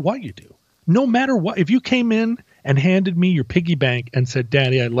matter what you do. No matter what, if you came in and handed me your piggy bank and said,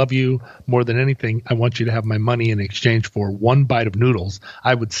 Daddy, I love you more than anything, I want you to have my money in exchange for one bite of noodles,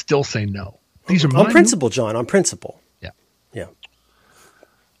 I would still say no. These are on principle, John, on principle. Yeah.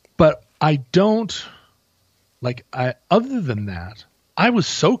 But I don't, other than that, I was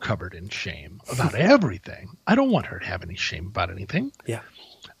so covered in shame about everything. I don't want her to have any shame about anything. Yeah.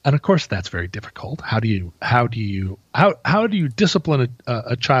 And of course that's very difficult. How do you discipline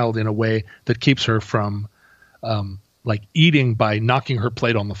a child in a way that keeps her from eating by knocking her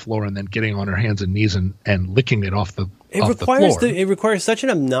plate on the floor and then getting on her hands and knees and licking it off the floor? It requires such an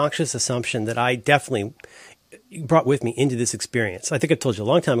obnoxious assumption that I definitely brought with me into this experience. I think I told you a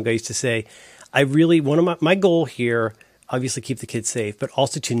long time ago, I used to say, one of my goal here, obviously keep the kids safe, but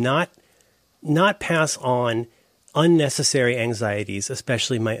also to not pass on unnecessary anxieties,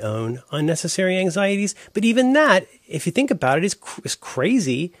 especially my own unnecessary anxieties. But even that, if you think about it, is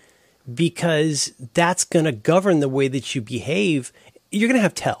crazy, because that's going to govern the way that you behave. You're going to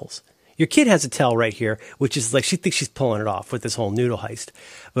have tells. Your kid has a tell right here, which is like she thinks she's pulling it off with this whole noodle heist.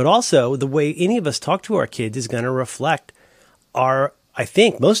 But also the way any of us talk to our kids is going to reflect I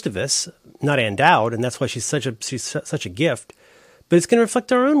think most of us, not Ann Dowd, and that's why she's such a gift, but it's going to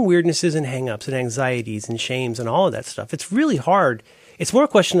reflect our own weirdnesses and hangups and anxieties and shames and all of that stuff. It's really hard. It's more a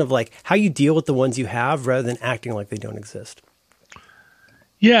question of like how you deal with the ones you have rather than acting like they don't exist.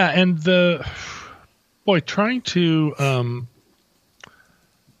 Yeah, and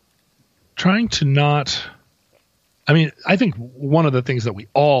trying to not. I mean, I think one of the things that we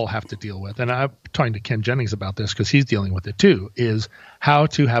all have to deal with, and I'm talking to Ken Jennings about this because he's dealing with it too, is how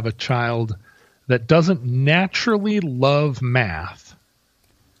to have a child that doesn't naturally love math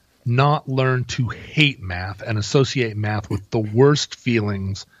not learn to hate math and associate math with the worst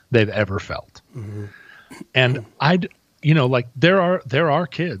feelings they've ever felt. Mm-hmm. And there are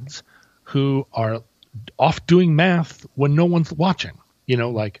kids who are off doing math when no one's watching,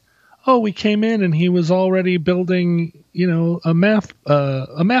 oh, we came in and he was already building, a math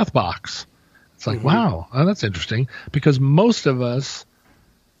box. It's like, wow, that's interesting, because most of us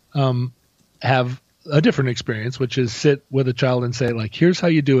have a different experience, which is sit with a child and say, like, here's how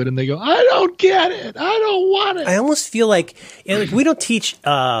you do it. And they go, I don't get it. I don't want it. I almost feel like we don't teach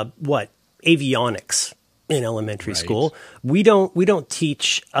avionics in elementary school. We don't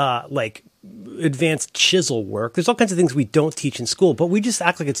teach advanced chisel work. There's all kinds of things we don't teach in school, but we just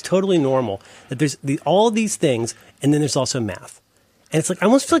act like it's totally normal that there's all of these things, and then there's also math. And it's like I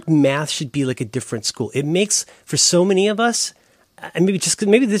almost feel like math should be like a different school. It makes, for so many of us, and maybe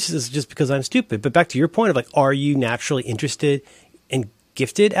this is just because I'm stupid, but back to your point of like, are you naturally interested and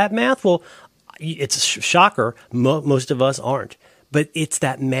gifted at math? Well, it's a shocker. Most of us aren't. But it's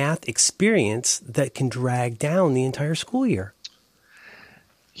that math experience that can drag down the entire school year.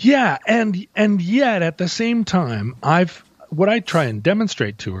 Yeah, and yet at the same time, what I try and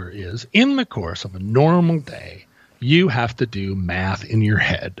demonstrate to her is, in the course of a normal day, you have to do math in your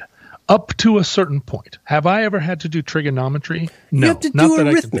head up to a certain point. Have I ever had to do trigonometry? No. You have to do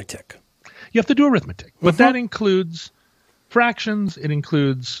arithmetic. You have to do arithmetic, but that includes fractions, it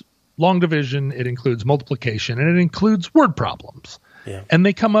includes long division, it includes multiplication, and it includes word problems. Yeah. And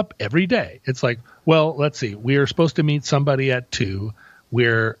they come up every day. It's like, well, let's see, we are supposed to meet somebody at 2.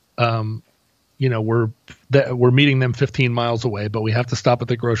 We're, we're meeting them 15 miles away, but we have to stop at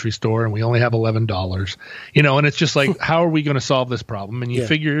the grocery store and we only have $11, and it's just like, how are we going to solve this problem? And you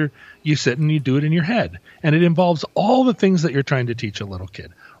figure, you sit and you do it in your head, and it involves all the things that you're trying to teach a little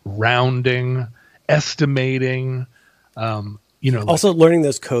kid: rounding, estimating, also learning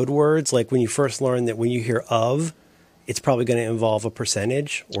those code words. Like when you first learn that when you hear of, it's probably going to involve a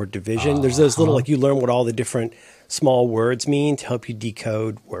percentage or division. There's those little, like, you learn what all the different small words mean to help you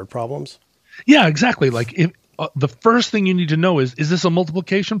decode word problems. Yeah, exactly. Like if the first thing you need to know is this a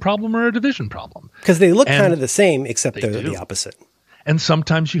multiplication problem or a division problem? Because they look kind of the same, except they're the opposite. And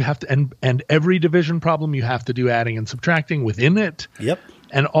sometimes you have to, and every division problem you have to do adding and subtracting within it. Yep.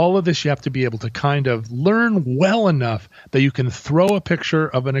 And all of this you have to be able to kind of learn well enough that you can throw a picture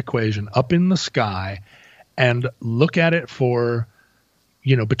of an equation up in the sky and look at it for,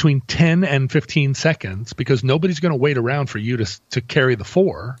 between 10 and 15 seconds, because nobody's going to wait around for you to carry the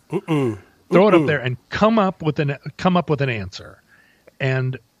 4. Throw it up there and come up with an answer.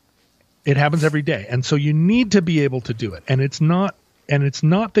 And it happens every day. And so you need to be able to do it. And it's not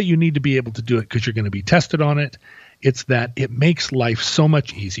that you need to be able to do it because you're going to be tested on it. It's that it makes life so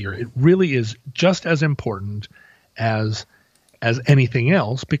much easier. It really is just as important as anything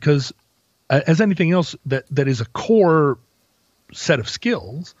else, because as anything else that is a core set of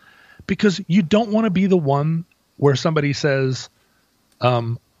skills, because you don't want to be the one where somebody says,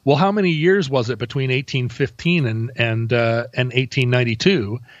 well, how many years was it between 1815 and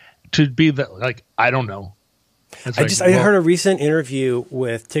 1892 to be that, like, I don't know. I heard a recent interview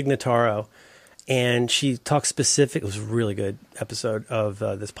with Tig Notaro, and she talked specific. It was a really good episode of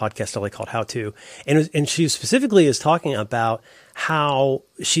this podcast I called How To, and she specifically is talking about how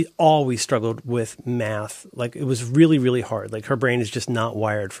she always struggled with math. Like, it was really, really hard. Like, her brain is just not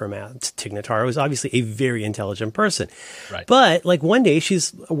wired for math. Tig Notaro is obviously a very intelligent person, right? But like one day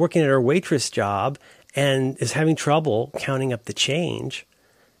she's working at her waitress job and is having trouble counting up the change.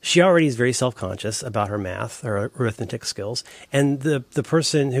 She already is very self-conscious about her math or arithmetic skills. And the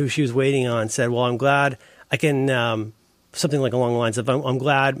person who she was waiting on said, well, I'm glad I can, something like along the lines of, I'm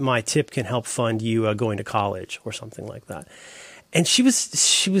glad my tip can help fund you going to college, or something like that. And she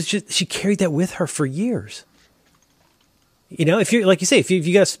carried that with her for years. If you're, like you say, if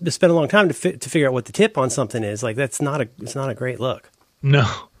you got to spend a long time to figure out what the tip on something is, like, it's not a great look. No.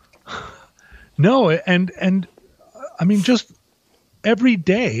 And I mean, just every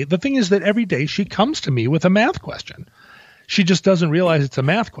day, the thing is that every day she comes to me with a math question. She just doesn't realize it's a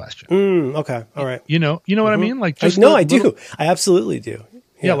math question. Okay. All right. You know what I mean? Like, just I do. I absolutely do.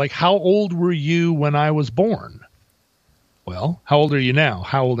 Yeah. Like, how old were you when I was born? Well, how old are you now?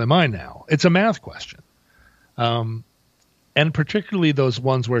 How old am I now? It's a math question. And particularly those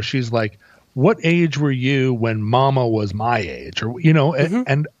ones where she's like, what age were you when mama was my age? Or,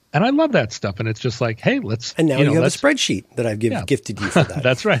 and I love that stuff. And it's just like, hey, let's. And now you have a spreadsheet that I've gifted you for that.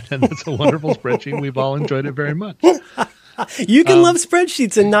 That's right. And it's a wonderful spreadsheet. We've all enjoyed it very much. You can love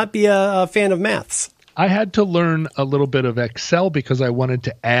spreadsheets and not be a fan of maths. I had to learn a little bit of Excel because I wanted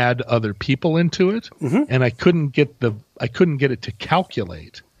to add other people into it, and I couldn't get it to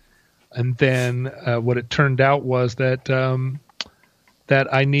calculate. And then what it turned out was that all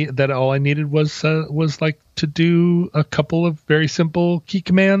I needed was like to do a couple of very simple key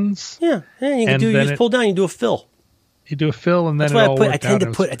commands. Yeah, you just pull down, you do a fill. You do a fill, and then I tend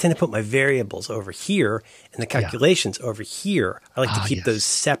to put my variables over here and the calculations over here. I like to keep those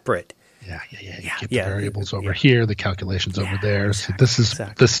separate. Yeah. You keep the variables over here, the calculations over there. Exactly, so this is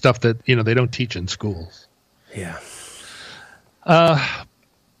the stuff that they don't teach in schools. Yeah.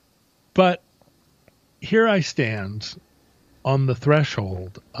 But here I stand on the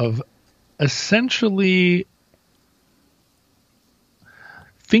threshold of essentially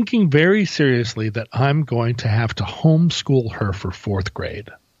thinking very seriously that I'm going to have to homeschool her for fourth grade.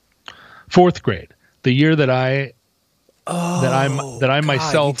 Fourth grade, the year that I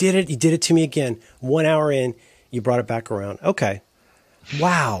myself. You did it to me again. 1 hour in, you brought it back around. Okay.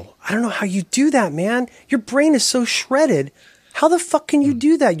 Wow. I don't know how you do that, man. Your brain is so shredded. How the fuck can you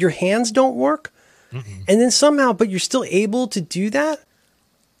do that? Your hands don't work? And then somehow, but you're still able to do that?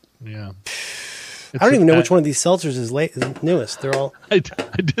 Yeah. I don't even know which one of these seltzers is newest. They're all. I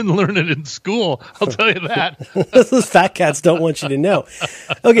didn't learn it in school. I'll tell you that. Those fat cats don't want you to know.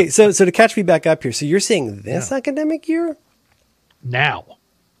 Okay, so to catch me back up here, so you're saying this academic year? Now.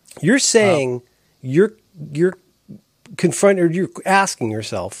 You're saying you're confronted, or you're asking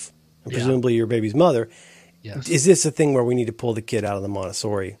yourself, and presumably your baby's mother, is this a thing where we need to pull the kid out of the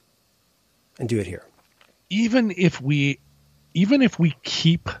Montessori and do it here? Even if we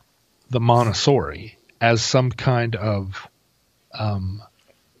keep the Montessori as some kind of,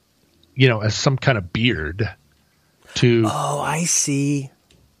 as some kind of beard to. Oh, I see.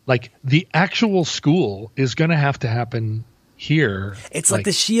 Like the actual school is going to have to happen here. It's like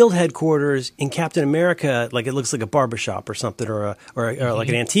the SHIELD headquarters in Captain America. Like it looks like a barbershop or something, or like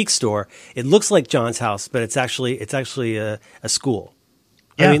an antique store. It looks like John's house, but it's actually a school.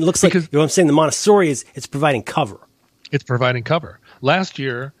 Yeah, I mean, it looks like, what I'm saying, the Montessori it's providing cover. It's providing cover. Last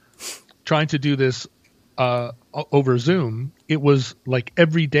year, trying to do this over Zoom, it was like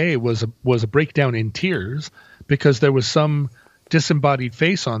every day was a breakdown in tears because there was some disembodied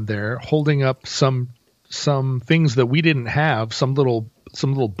face on there holding up some things that we didn't have, some little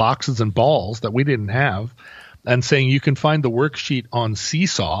boxes and balls that we didn't have, and saying you can find the worksheet on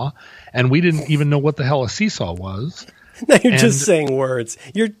Seesaw, and we didn't even know what the hell a Seesaw was. Now you're just saying words.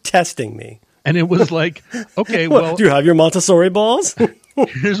 You're testing me. And it was like, okay, well, do you have your Montessori balls?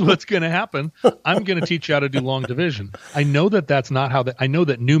 Here's what's going to happen. I'm going to teach you how to do long division. I know that that's not how I know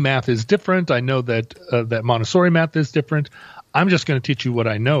that new math is different. I know that that Montessori math is different. I'm just going to teach you what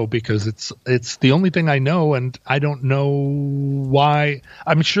I know because it's the only thing I know, and I don't know why.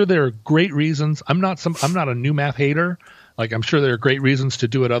 I'm sure there are great reasons. I'm not a new math hater. Like I'm sure there are great reasons to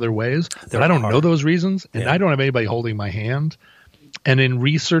do it other ways, but I don't know those reasons, and I don't have anybody holding my hand. And in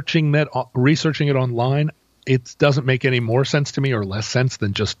researching it online, it doesn't make any more sense to me or less sense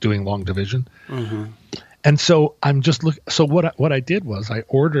than just doing long division. Mm-hmm. And so I'm just So what I did was I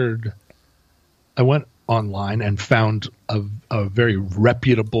went online and found a very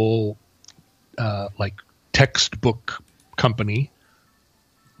reputable like textbook company,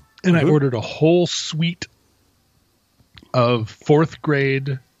 and I ordered a whole suite of fourth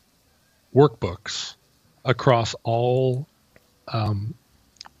grade workbooks across all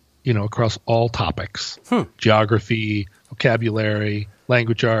across all topics: geography, vocabulary,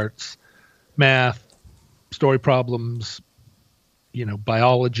 language arts, math, story problems,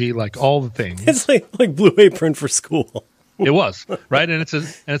 biology, like all the things. It's like Blue Apron for school. It was, right? And it's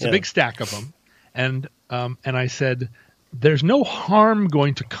a big stack of them. And I said, there's no harm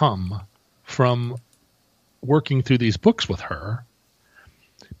going to come from working through these books with her,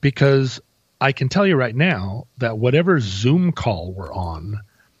 because I can tell you right now that whatever Zoom call we're on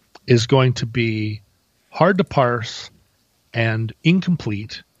is going to be hard to parse and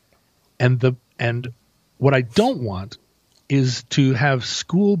incomplete. And what I don't want is to have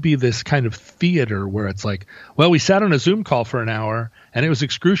school be this kind of theater where it's like, well, we sat on a Zoom call for an hour and it was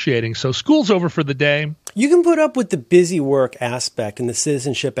excruciating, so school's over for the day. You can put up with the busy work aspect and the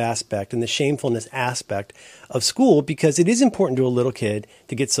citizenship aspect and the shamefulness aspect of school because it is important to a little kid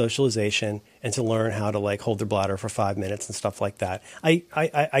to get socialization and to learn how to hold their bladder for 5 minutes and stuff like that.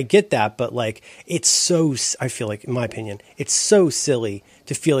 I get that, but it's so, I feel like, in my opinion, it's so silly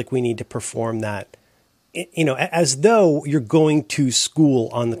to feel like we need to perform that, as though you're going to school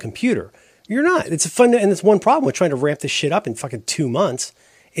on the computer. You're not. It's and it's one problem with trying to ramp this shit up in fucking 2 months.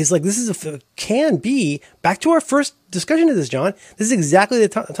 Is this is can be, back to our first discussion of this, John, this is exactly the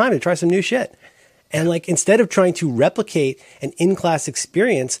time to try some new shit. And instead of trying to replicate an in-class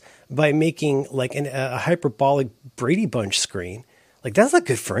experience by making a hyperbolic Brady Bunch screen, that's not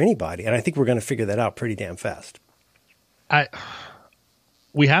good for anybody. And I think we're going to figure that out pretty damn fast.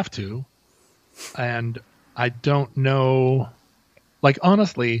 We have to. And I don't know,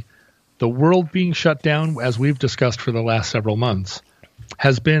 honestly, the world being shut down, as we've discussed for the last several months,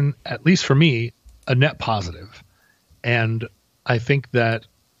 has been, at least for me, a net positive. And I think that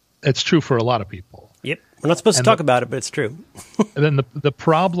it's true for a lot of people. Yep. We're not supposed to talk about it, but it's true. And then the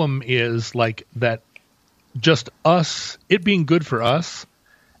problem is that just us, it being good for us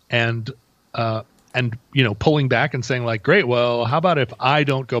and pulling back and saying great, well, how about if I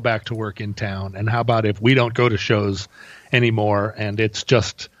don't go back to work in town? And how about if we don't go to shows anymore and it's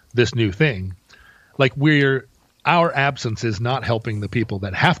just this new thing? Our absence is not helping the people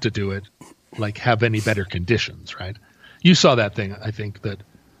that have to do it, have any better conditions, right? You saw that thing, I think,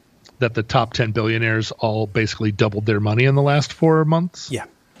 that the top 10 billionaires all basically doubled their money in the last 4 months. Yeah.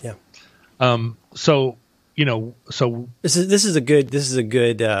 Yeah. So this is a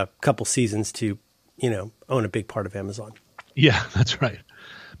good couple seasons to, own a big part of Amazon. Yeah, that's right.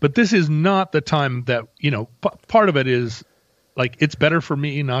 But this is not the time that, part of it is it's better for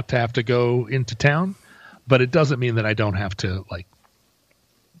me not to have to go into town, but it doesn't mean that I don't have to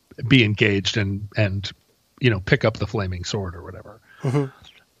be engaged and pick up the flaming sword or whatever. Mm-hmm.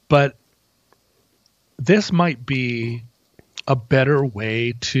 But this might be a better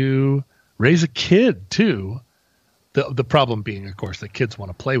way to raise a kid too. The problem being, of course, that kids want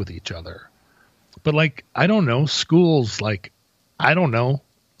to play with each other. But I don't know, schools,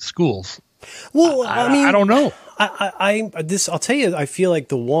 schools. Well, I mean, I don't know. I'll tell you, I feel like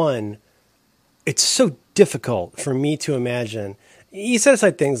the one it's so difficult for me to imagine. You set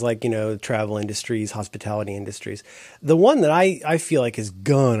aside things like, travel industries, hospitality industries. The one that I feel like is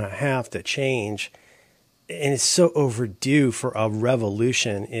gonna have to change and is so overdue for a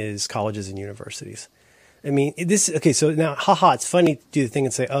revolution is colleges and universities. I mean, so now, it's funny to do the thing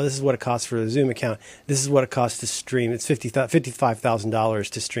and say, oh, this is what it costs for a Zoom account. This is what it costs to stream. It's $55,000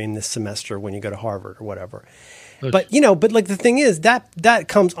 to stream this semester when you go to Harvard or whatever. But the thing is that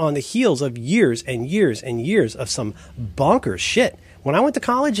comes on the heels of years and years and years of some bonkers shit. When I went to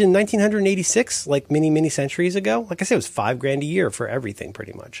college in 1986, like many centuries ago, like I said, it was $5,000 a year for everything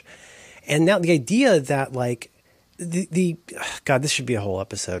pretty much. And now the idea that like God, this should be a whole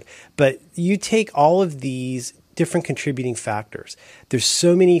episode, but you take all of these different contributing factors. There's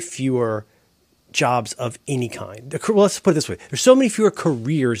so many fewer jobs of any kind. Well, let's put it this way. There's so many fewer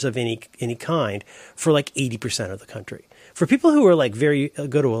careers of any kind for like 80% of the country. For people who are like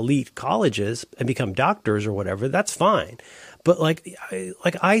go to elite colleges and become doctors or whatever, that's fine. But I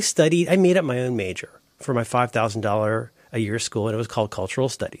made up my own major for my $5,000 a year school, and it was called cultural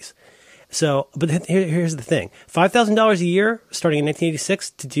studies. So, but here's the thing. $5,000 a year starting in 1986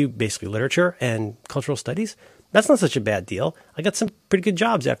 to do basically literature and cultural studies. That's not such a bad deal. I got some pretty good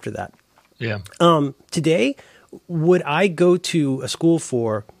jobs after that. Yeah. Today, would I go to a school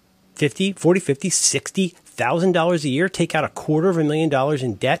for $60,000 a year, take out $250,000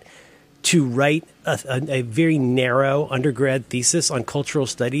 in debt to write a very narrow undergrad thesis on cultural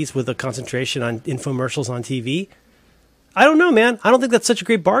studies with a concentration on infomercials on TV? I don't know, man. I don't think that's such a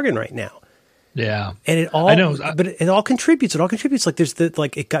great bargain right now. Yeah. And it all contributes. It all contributes. Like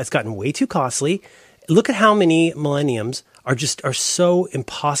it's gotten way too costly. Look at how many millenniums are so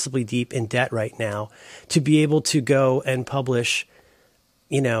impossibly deep in debt right now to be able to go and publish,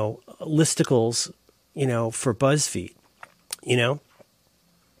 listicles, for BuzzFeed,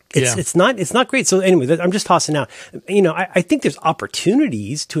 It's not great. So anyway, I'm just tossing out, I think there's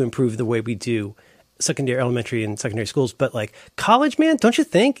opportunities to improve the way we do elementary and secondary schools, but like college, man, don't you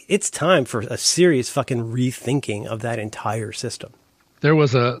think it's time for a serious fucking rethinking of that entire system? There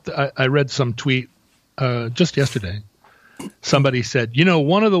was I read some tweet just yesterday. Somebody said,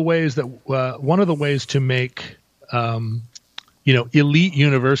 one of the ways to make, elite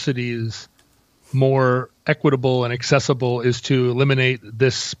universities more equitable and accessible is to eliminate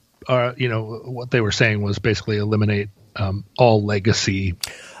this. What they were saying was basically eliminate all legacy.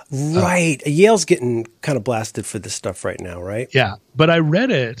 Right. Yale's getting kind of blasted for this stuff right now, right? Yeah. But I read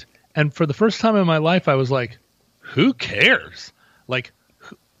it, and for the first time in my life, I was like, who cares? Like,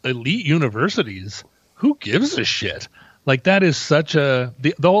 elite universities, who gives a shit? Like, that is such the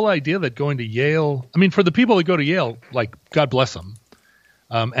whole idea that going to Yale, I mean, for the people that go to Yale, like, God bless them.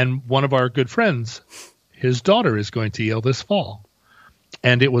 And one of our good friends, his daughter is going to Yale this fall.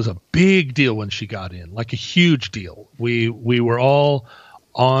 And it was a big deal when she got in, like a huge deal. We were all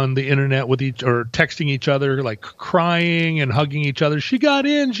on the internet with or texting each other, like crying and hugging each other. She got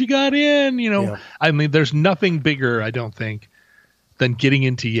in, Yeah. I mean, there's nothing bigger, I don't think, than getting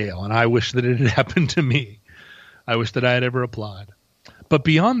into Yale. And I wish that it had happened to me. I wish that I had ever applied. But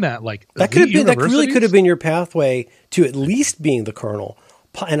beyond that, like that really could have been your pathway to at least being the colonel,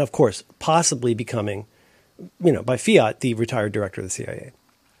 and of course, possibly becoming, by fiat, the retired director of the CIA.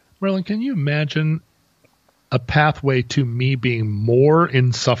 Merlin, can you imagine a pathway to me being more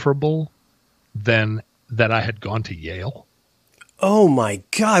insufferable than that I had gone to Yale? Oh my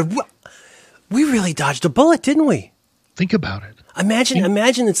God. We really dodged a bullet, didn't we? Think about it.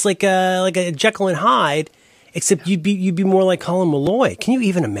 Imagine it's like a Jekyll and Hyde, except you'd be more like Colin Malloy. Can you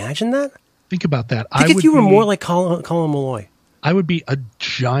even imagine that? Think about that. If you were more like Colin Malloy. I would be a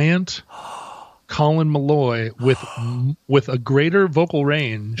giant Colin Malloy with a greater vocal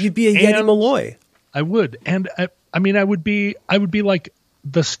range. You'd be a Yeti Malloy. I would. And I would be like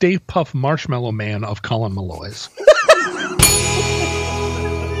the Stay Puft Marshmallow Man of Colin Malloy's.